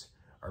secrets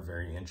are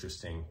very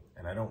interesting.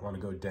 And I don't want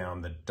to go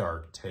down the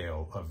dark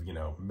tale of, you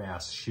know,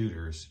 mass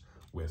shooters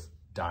with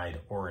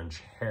dyed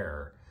orange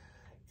hair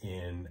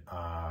in,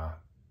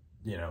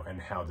 you know,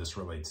 and how this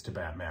relates to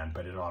Batman,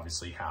 but it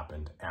obviously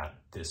happened at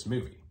this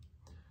movie.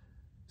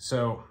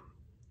 So,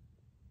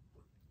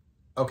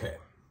 okay,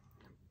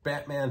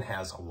 Batman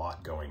has a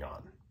lot going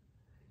on.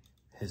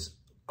 His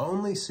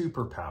only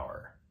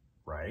superpower,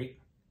 right?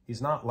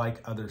 He's not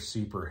like other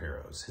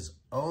superheroes. His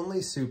only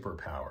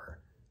superpower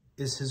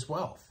is his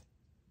wealth.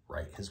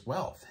 Right? His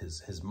wealth,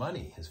 his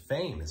money, his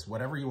fame, his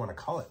whatever you want to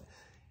call it.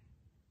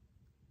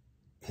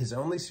 His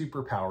only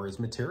superpower is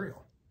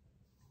material.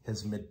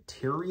 His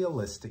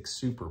materialistic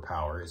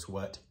superpower is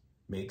what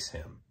makes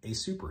him a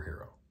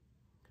superhero.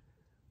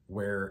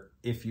 Where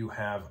if you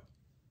have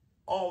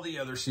all the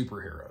other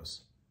superheroes,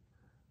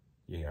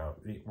 you know,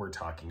 we're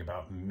talking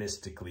about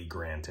mystically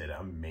granted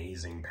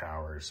amazing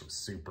powers,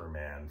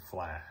 Superman,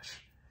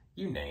 Flash,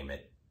 you name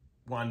it.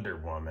 Wonder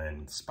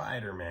Woman,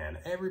 Spider-Man,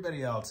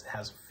 everybody else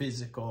has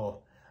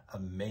physical,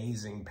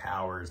 amazing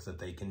powers that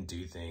they can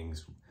do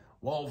things.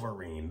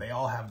 Wolverine, they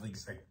all have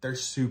these, like, they're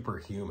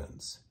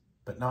superhumans,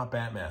 but not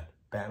Batman.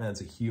 Batman's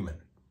a human.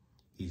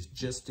 He's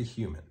just a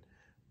human.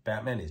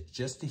 Batman is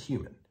just a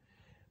human.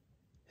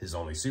 His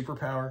only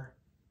superpower,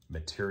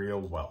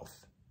 material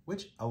wealth,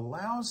 which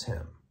allows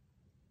him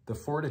the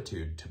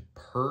fortitude to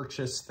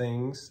purchase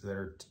things that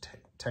are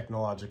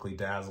technologically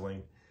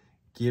dazzling,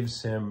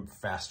 gives him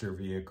faster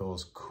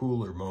vehicles,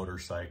 cooler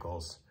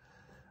motorcycles,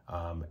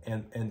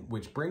 and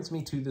which brings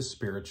me to the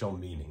spiritual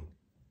meaning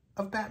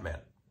of Batman,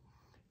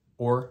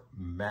 or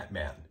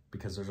Mattman,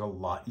 because there's a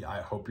lot.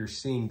 I hope you're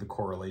seeing the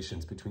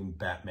correlations between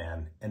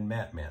Batman and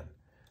Mattman.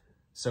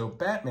 So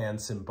Batman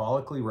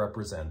symbolically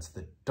represents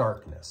the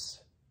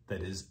darkness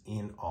that is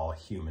in all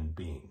human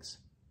beings.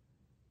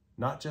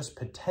 Not just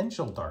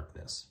potential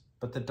darkness,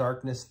 but the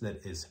darkness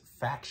that is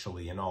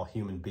factually in all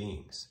human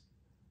beings,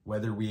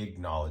 whether we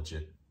acknowledge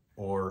it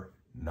or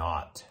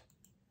not.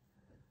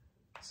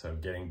 So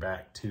getting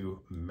back to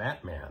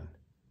Mattman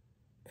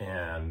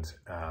and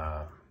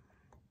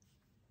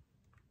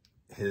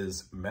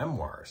his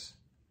memoirs,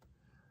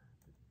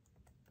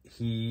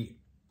 he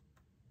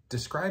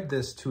described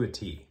this to a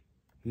T.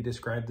 He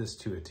described this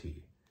to a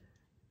T.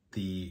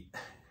 You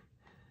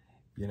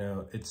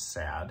know, it's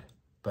sad,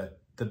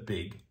 but the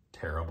big,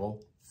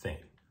 terrible thing,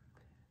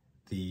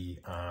 the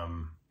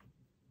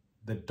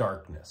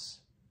darkness,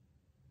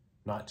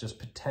 not just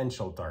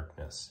potential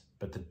darkness,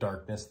 but the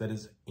darkness that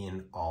is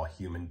in all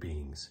human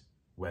beings,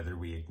 whether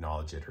we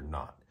acknowledge it or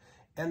not.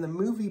 And the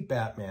movie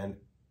Batman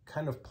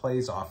kind of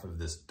plays off of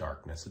this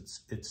darkness.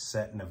 It's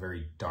set in a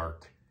very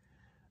dark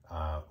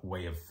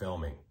way of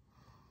filming.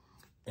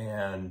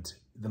 And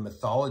the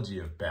mythology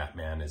of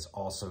Batman is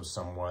also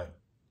somewhat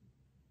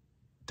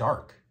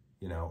dark,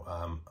 you know,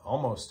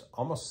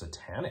 almost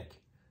satanic.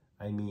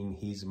 I mean,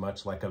 he's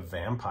much like a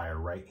vampire,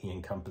 right? He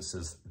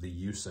encompasses the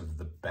use of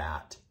the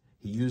bat.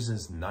 He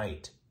uses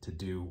night to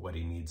do what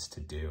he needs to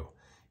do.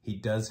 He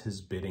does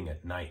his bidding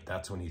at night.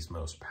 That's when he's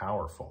most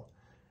powerful.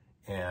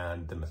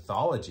 And the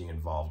mythology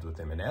involved with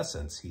him, in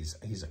essence,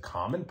 he's a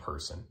common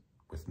person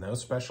with no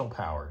special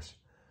powers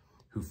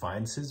who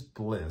finds his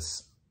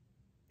bliss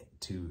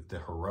to the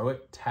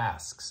heroic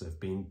tasks of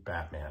being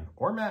Batman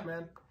or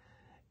Mattman.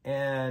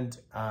 And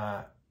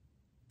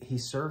he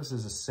serves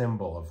as a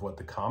symbol of what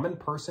the common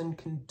person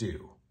can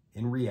do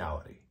in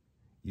reality,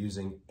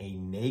 using a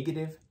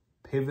negative,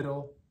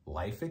 pivotal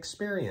life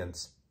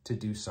experience to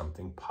do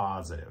something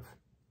positive,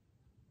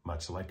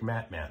 much like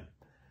Mattman.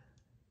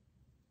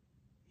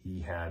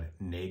 He had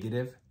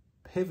negative,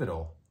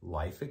 pivotal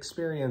life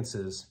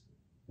experiences,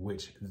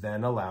 which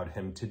then allowed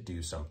him to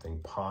do something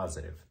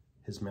positive.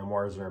 His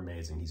memoirs are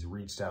amazing. He's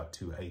reached out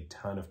to a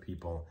ton of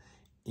people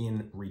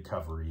in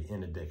recovery,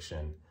 in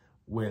addiction,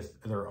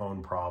 with their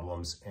own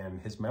problems.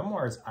 And his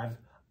memoirs,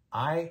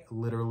 I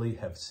literally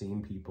have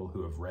seen people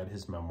who have read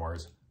his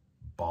memoirs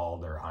bawl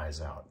their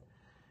eyes out.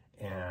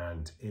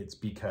 And it's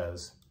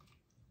because,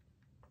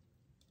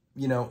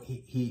 you know,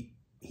 he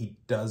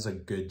does a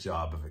good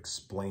job of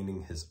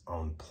explaining his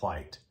own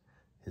plight,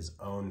 his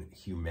own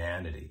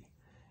humanity,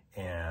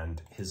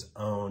 and his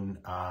own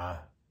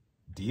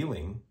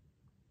dealing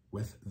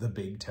with the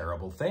big,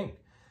 terrible thing.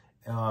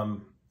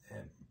 And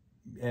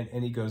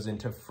he goes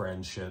into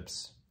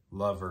friendships,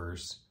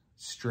 lovers,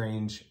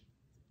 strange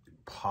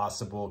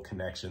possible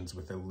connections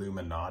with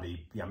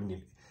Illuminati. I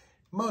mean,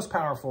 most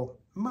powerful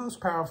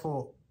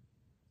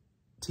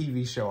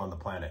TV show on the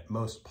planet,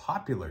 most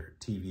popular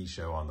TV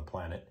show on the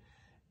planet.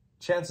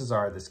 Chances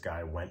are this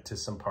guy went to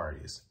some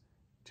parties.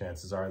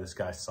 Chances are this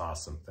guy saw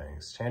some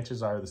things.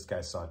 Chances are this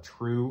guy saw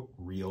true,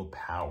 real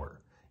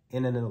power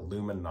in an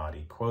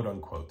Illuminati, quote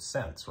unquote,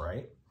 sense,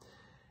 right?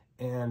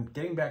 And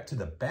getting back to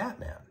the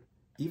Batman,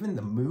 even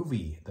the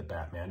movie, The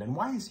Batman, and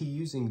why is he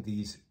using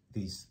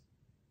these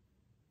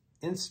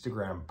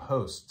Instagram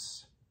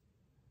posts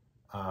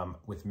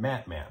with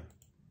Mattman?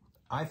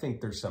 I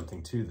think there's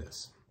something to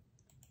this.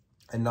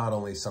 And not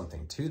only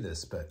something to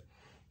this, but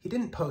he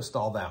didn't post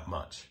all that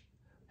much.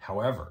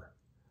 However,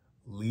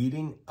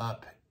 leading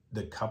up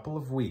the couple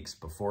of weeks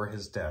before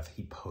his death,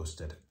 he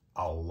posted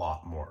a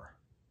lot more,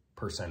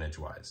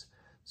 percentage-wise.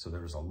 So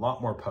there was a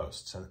lot more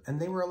posts,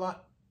 and they were a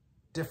lot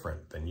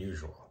different than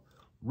usual.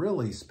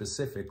 Really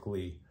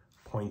specifically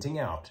pointing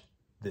out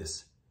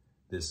this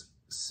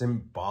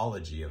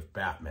symbology of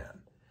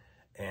Batman.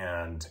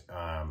 And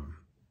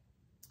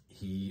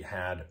he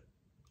had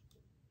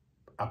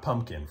a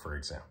pumpkin, for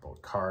example,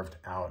 carved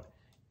out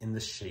in the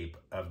shape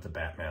of the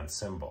Batman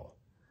symbol.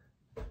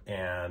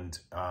 And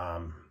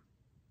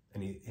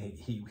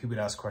he would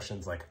ask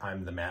questions like,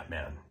 "I'm the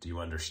Mattman, do you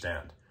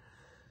understand?"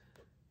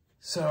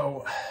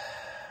 So,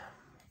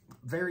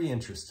 very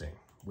interesting,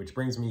 which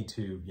brings me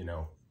to, you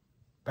know,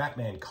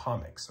 Batman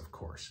comics, of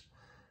course,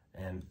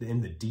 and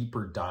in the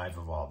deeper dive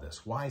of all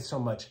this. Why so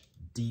much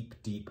deep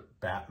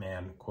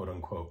Batman, quote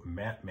unquote,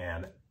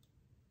 Mattman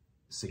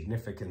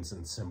significance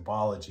and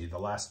symbology the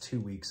last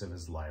 2 weeks of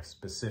his life,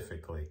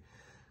 specifically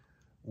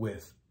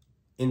with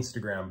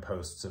Instagram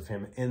posts of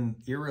him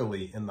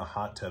eerily in the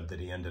hot tub that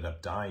he ended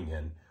up dying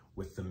in,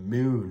 with the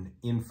moon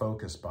in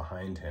focus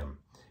behind him,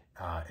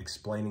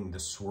 explaining the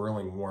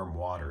swirling warm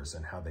waters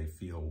and how they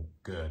feel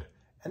good.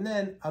 And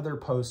then other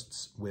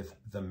posts with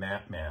the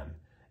Mattman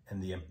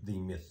and the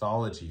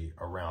mythology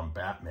around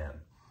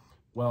Batman.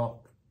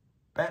 Well,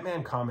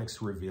 Batman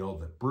comics reveal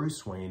that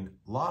Bruce Wayne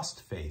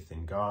lost faith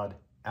in God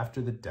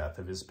after the death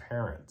of his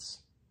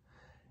parents,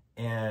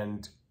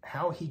 and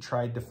how he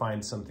tried to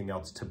find something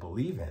else to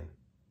believe in.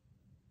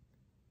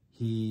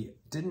 He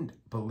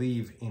didn't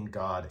believe in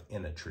God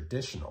in a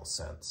traditional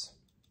sense,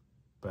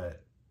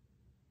 but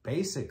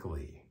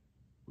basically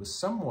was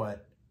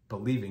somewhat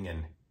believing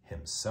in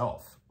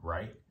himself,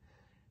 right?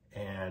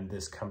 And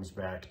this comes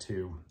back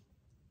to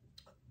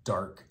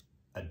dark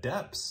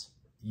adepts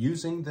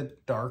using the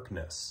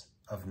darkness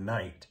of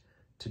night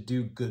to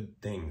do good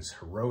things,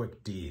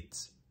 heroic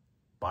deeds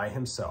by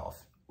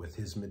himself with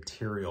his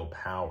material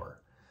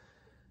power.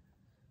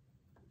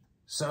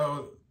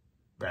 So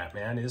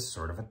Batman is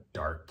sort of a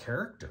dark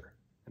character.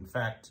 In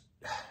fact,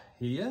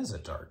 he is a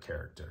dark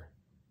character.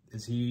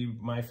 Is he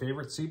my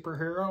favorite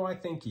superhero? I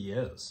think he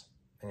is.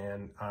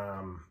 And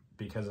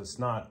because it's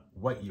not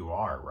what you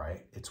are,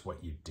 right? It's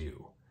what you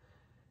do.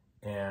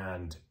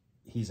 And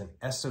he's an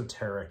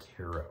esoteric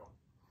hero,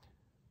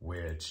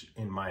 which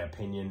in my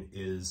opinion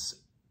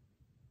is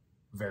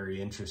very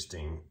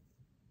interesting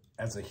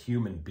as a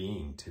human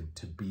being,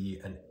 to be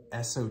an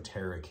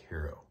esoteric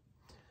hero.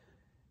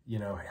 You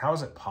know, how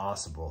is it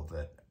possible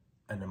that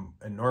an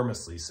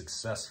enormously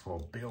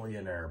successful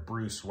billionaire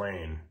Bruce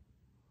Wayne,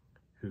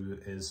 who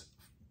is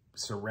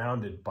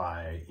surrounded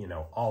by, you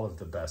know, all of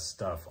the best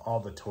stuff, all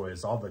the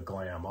toys, all the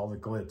glam, all the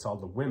glitz, all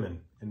the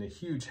women, in a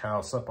huge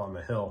house up on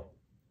the hill,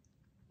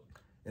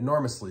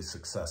 enormously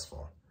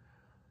successful,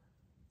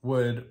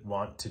 would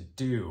want to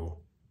do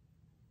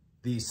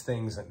these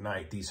things at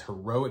night, these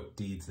heroic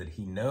deeds that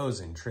he knows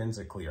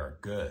intrinsically are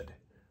good,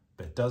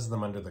 but does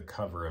them under the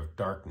cover of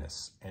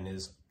darkness and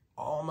is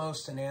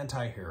almost an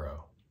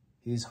anti-hero.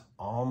 He's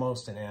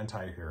almost an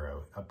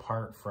anti-hero,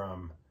 apart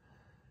from,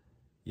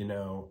 you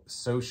know,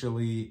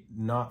 socially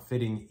not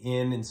fitting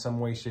in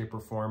some way, shape, or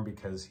form,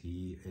 because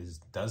he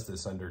does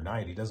this under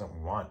night. He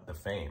doesn't want the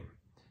fame.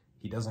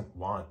 He doesn't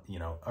want, you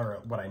know,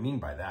 or what I mean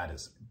by that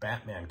is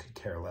Batman could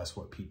care less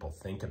what people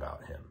think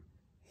about him.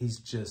 He's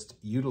just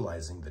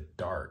utilizing the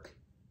dark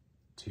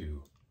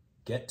to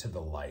get to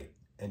the light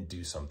and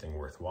do something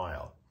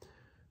worthwhile.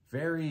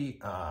 Very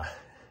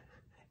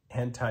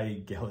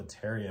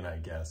anti-egalitarian, I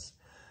guess.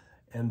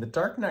 And the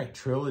Dark Knight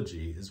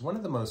trilogy is one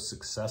of the most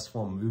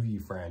successful movie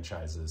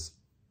franchises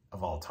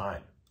of all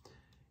time.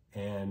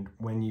 And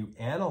when you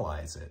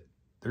analyze it,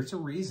 there's a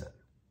reason.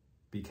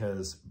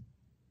 Because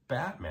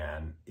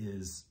Batman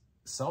is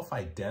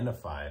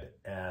self-identified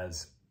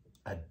as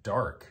a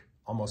dark,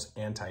 almost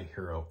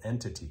anti-hero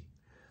entity.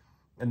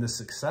 And the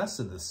success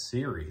of this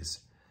series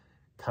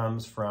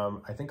comes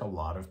from, I think a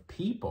lot of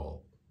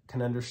people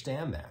can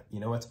understand that. You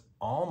know, it's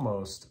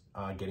almost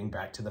getting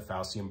back to the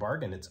Faustian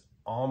bargain. It's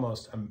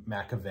almost a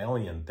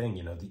Machiavellian thing,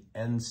 you know, the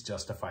ends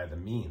justify the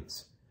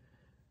means,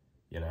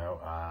 you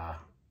know,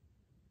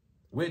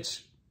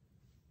 which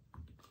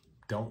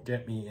don't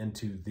get me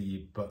into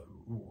but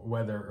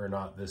whether or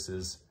not this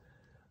is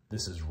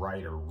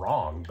right or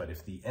wrong, but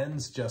if the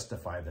ends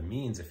justify the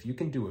means, if you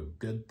can do a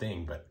good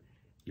thing, but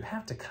you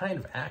have to kind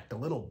of act a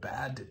little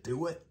bad to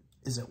do it,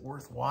 is it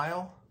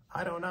worthwhile?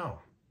 I don't know.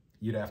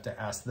 You'd have to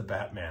ask the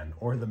Batman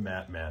or the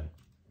Mattman.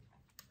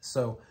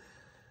 So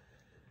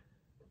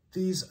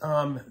these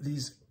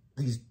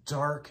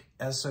dark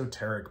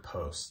esoteric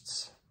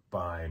posts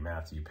by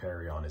Mathew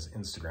Perry on his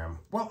Instagram,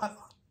 well,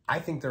 I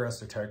think they're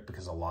esoteric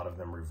because a lot of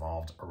them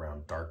revolved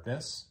around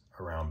darkness,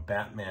 around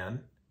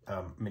Batman,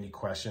 many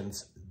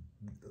questions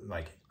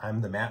like,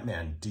 I'm the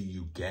Mattman, do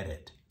you get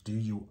it? Do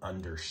you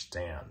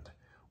understand?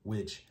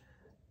 Which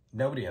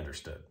nobody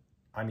understood.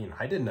 I mean,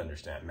 I didn't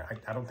understand.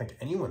 I don't think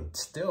anyone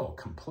still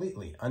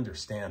completely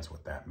understands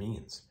what that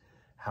means.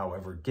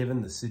 However,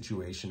 given the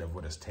situation of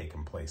what has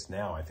taken place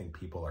now, I think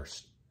people are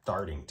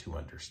starting to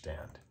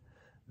understand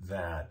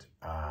that,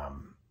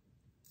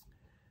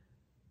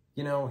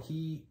 you know,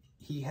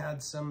 he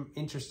had some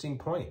interesting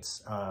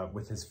points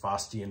with his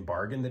Faustian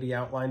bargain that he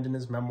outlined in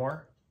his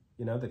memoir,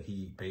 you know, that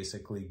he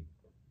basically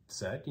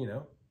said, you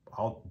know,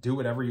 I'll do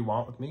whatever you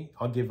want with me.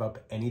 I'll give up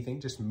anything.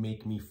 Just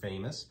make me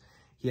famous.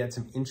 He had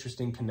some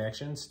interesting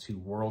connections to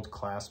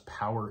world-class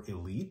power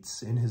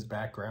elites in his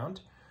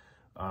background,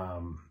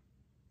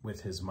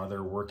 with his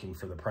mother working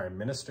for the prime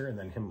minister and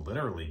then him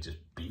literally just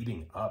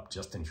beating up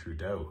Justin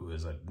Trudeau, who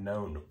is a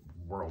known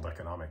World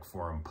Economic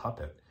Forum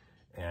puppet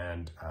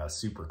and a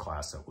super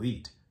class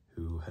elite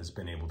who has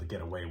been able to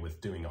get away with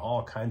doing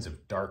all kinds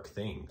of dark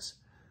things,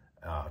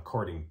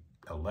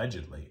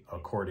 allegedly,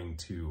 according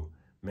to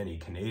many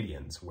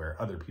Canadians,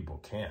 where other people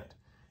can't,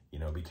 you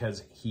know,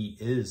 because he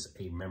is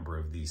a member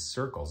of these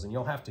circles. And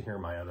you'll have to hear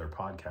my other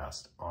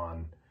podcast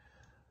on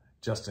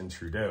Justin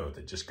Trudeau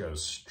that just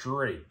goes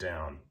straight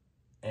down,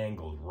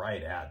 angled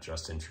right at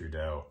Justin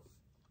Trudeau,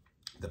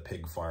 the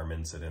pig farm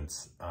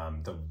incidents,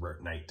 the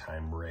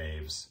nighttime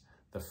raves,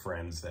 the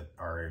friends that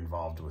are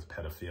involved with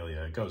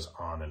pedophilia. It goes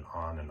on and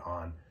on and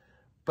on.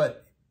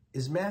 But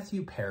is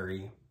Mathew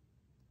Perry,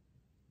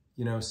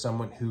 you know,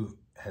 someone who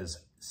has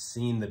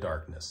seen the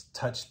darkness,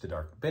 touched the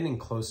dark, been in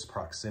close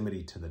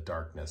proximity to the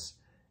darkness?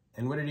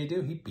 And what did he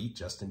do? He beat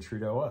Justin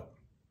Trudeau up,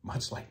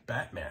 much like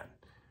Batman.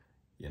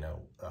 You know,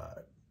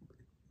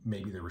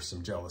 maybe there was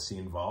some jealousy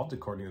involved,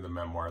 according to the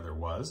memoir there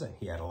was, and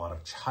he had a lot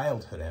of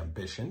childhood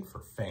ambition for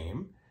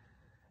fame.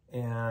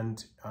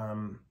 And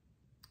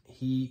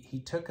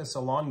he took us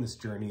along this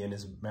journey in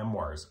his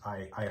memoirs.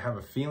 I have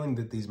a feeling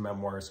that these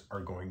memoirs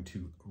are going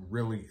to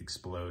really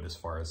explode as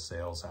far as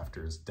sales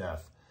after his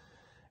death.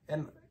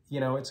 And, you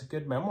know, it's a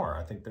good memoir.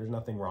 I think there's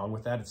nothing wrong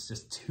with that. It's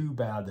just too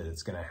bad that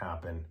it's going to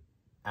happen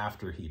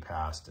after he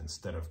passed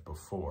instead of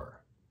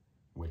before,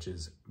 which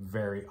is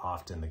very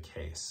often the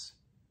case.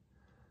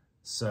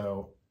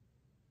 So,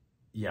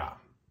 yeah,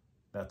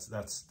 that's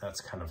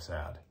kind of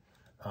sad.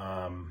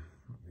 Let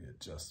me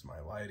adjust my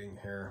lighting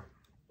here.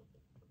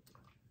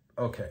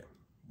 Okay,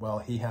 well,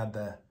 he had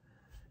the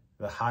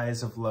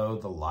highs of low,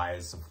 the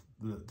lies of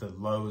the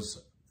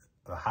lows,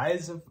 the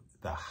highs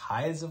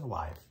of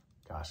life.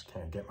 Gosh,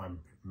 can't get my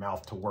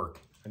mouth to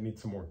work. I need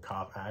some more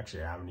coffee.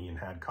 Actually, I haven't even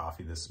had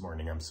coffee this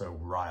morning. I'm so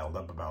riled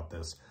up about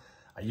this.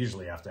 I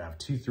usually have to have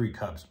 2-3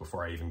 cups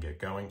before I even get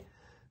going.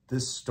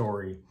 This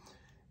story,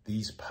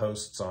 these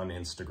posts on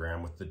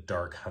Instagram with the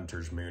dark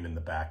hunter's moon in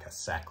the back, a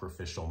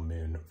sacrificial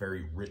moon,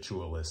 very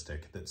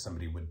ritualistic, that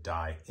somebody would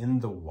die in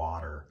the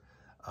water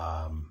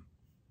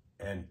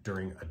and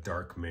during a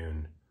dark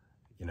moon,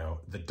 you know,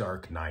 the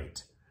dark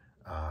night.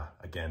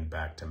 Again,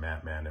 back to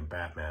Mattman and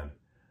Batman.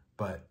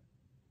 But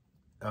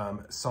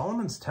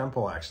Solomon's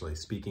Temple, actually,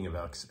 speaking of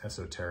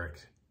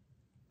esoteric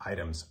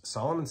items,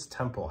 Solomon's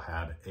Temple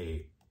had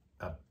a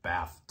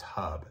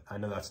bathtub. I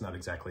know that's not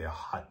exactly a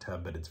hot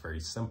tub, but it's very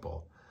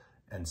simple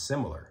and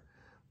similar.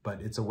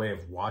 But it's a way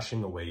of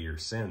washing away your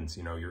sins.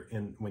 You know, you're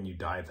in when you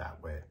die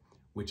that way,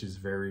 which is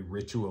very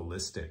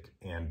ritualistic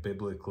and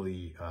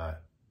biblically,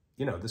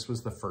 you know, this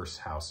was the first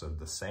house of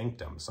the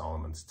sanctum,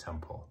 Solomon's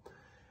Temple.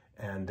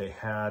 And they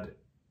had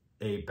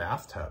a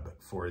bathtub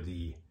for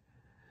the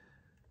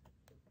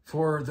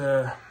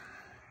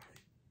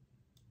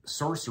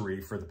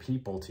sorcery for the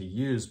people to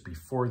use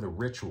before the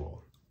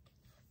ritual.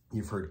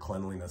 You've heard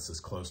cleanliness is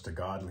close to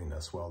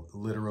godliness. Well,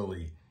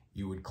 literally,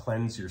 you would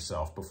cleanse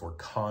yourself before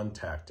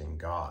contacting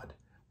God,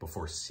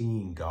 before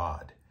seeing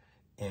God.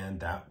 And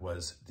that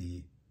was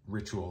the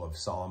ritual of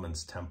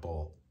Solomon's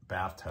Temple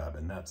bathtub.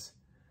 And that's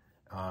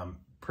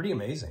pretty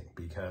amazing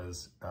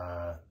because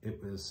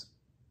it was,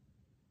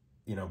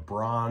 you know,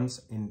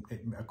 bronze,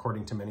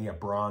 according to many, a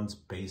bronze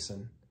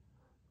basin,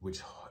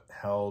 which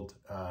held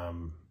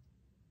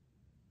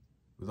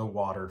the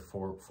water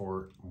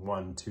for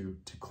one to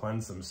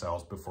cleanse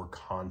themselves before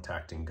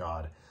contacting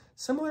God.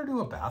 Similar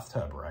to a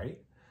bathtub, right?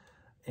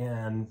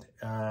 And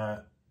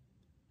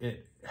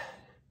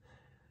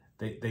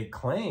they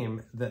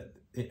claim that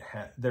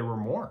there were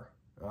more.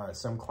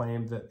 Some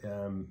claim that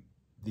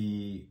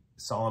the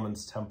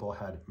Solomon's temple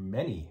had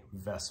many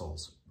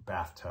vessels,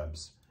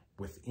 bathtubs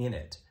within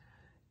it,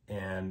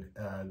 and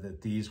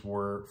that these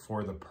were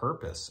for the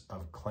purpose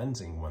of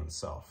cleansing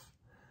oneself.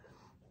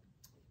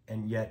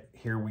 And yet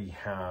here we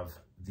have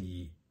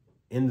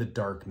in the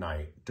dark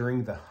night,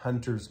 during the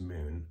hunter's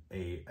moon,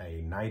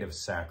 a night of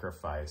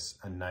sacrifice,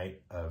 a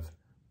night of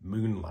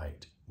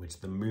moonlight,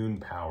 which the moon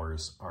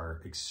powers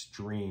are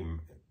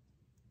extreme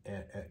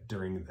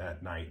during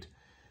that night.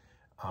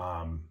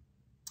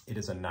 It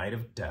is a night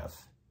of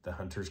death. The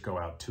hunters go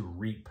out to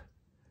reap,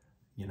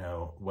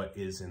 what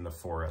is in the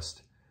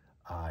forest.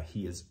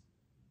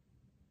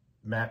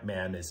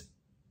 Mattman is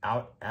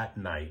out at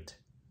night,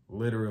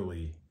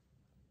 literally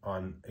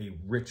on a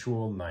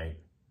ritual night,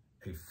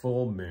 a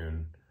full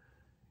moon.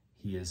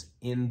 He is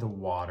in the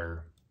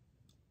water.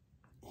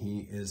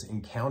 He is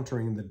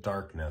encountering the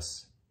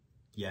darkness,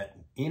 yet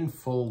in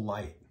full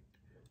light.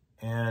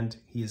 And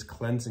he is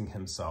cleansing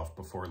himself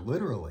before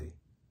literally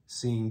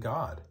seeing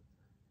God,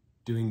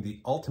 doing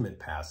the ultimate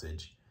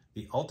passage,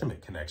 the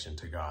ultimate connection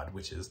to God,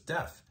 which is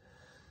death.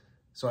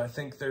 So I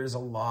think there's a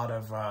lot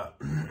of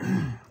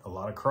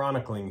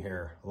chronicling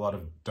here, a lot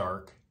of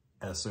dark,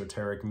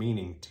 esoteric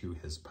meaning to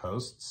his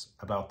posts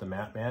about the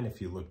Mattman.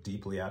 If you look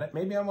deeply at it,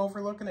 maybe I'm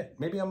overlooking it.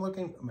 Maybe I'm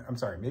looking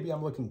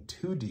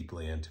too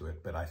deeply into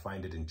it, but I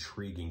find it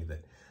intriguing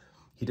that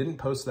he didn't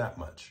post that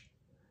much.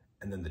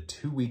 And then the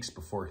 2 weeks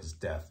before his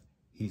death,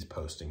 he's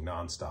posting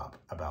nonstop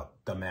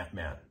about the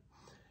Mattman.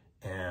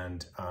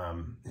 And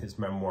his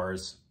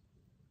memoirs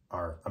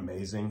are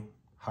amazing.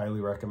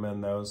 Highly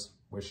recommend those.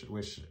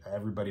 Wish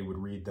everybody would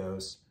read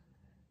those.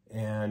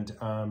 And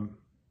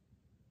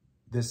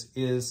this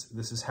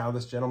is how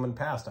this gentleman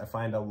passed. I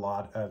find a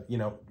lot of,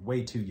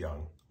 way too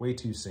young, way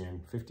too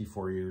soon,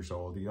 54 years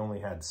old. He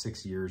only had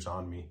 6 years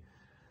on me,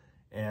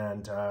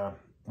 and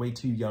way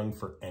too young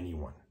for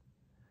anyone.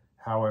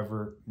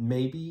 However,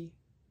 maybe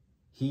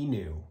he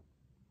knew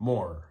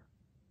more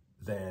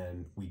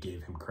than we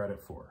gave him credit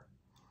for.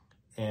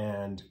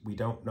 And we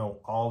don't know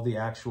all the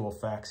actual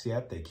facts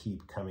yet. They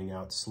keep coming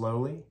out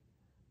slowly.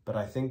 But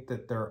I think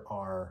that there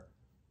are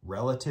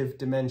relative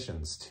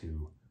dimensions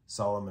to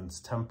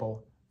Solomon's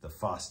temple, the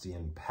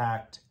Faustian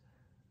pact,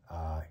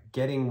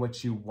 getting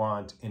what you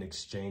want in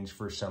exchange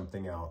for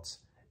something else,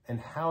 and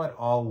how it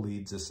all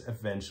leads us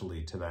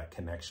eventually to that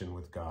connection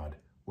with God,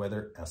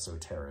 whether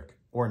esoteric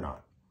or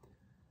not.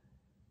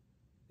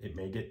 It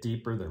may get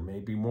deeper, there may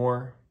be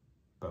more,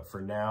 but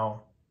for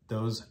now,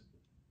 those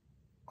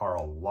are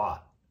a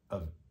lot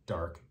of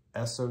dark,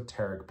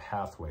 esoteric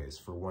pathways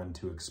for one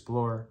to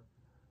explore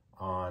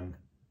on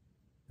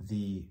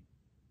the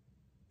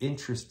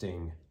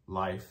interesting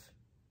life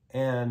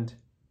and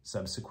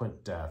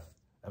subsequent death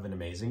of an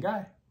amazing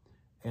guy,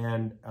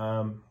 and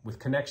with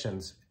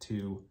connections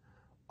to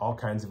all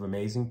kinds of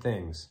amazing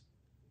things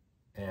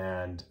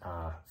and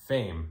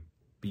fame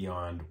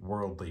beyond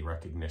worldly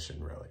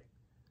recognition, really.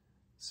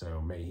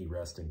 So may he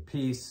rest in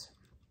peace.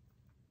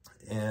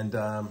 And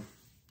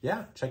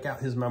yeah, check out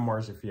his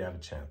memoirs if you have a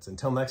chance.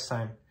 Until next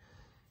time,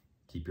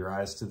 keep your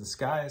eyes to the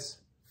skies,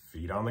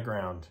 feet on the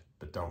ground,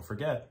 but don't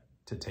forget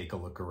to take a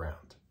look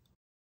around.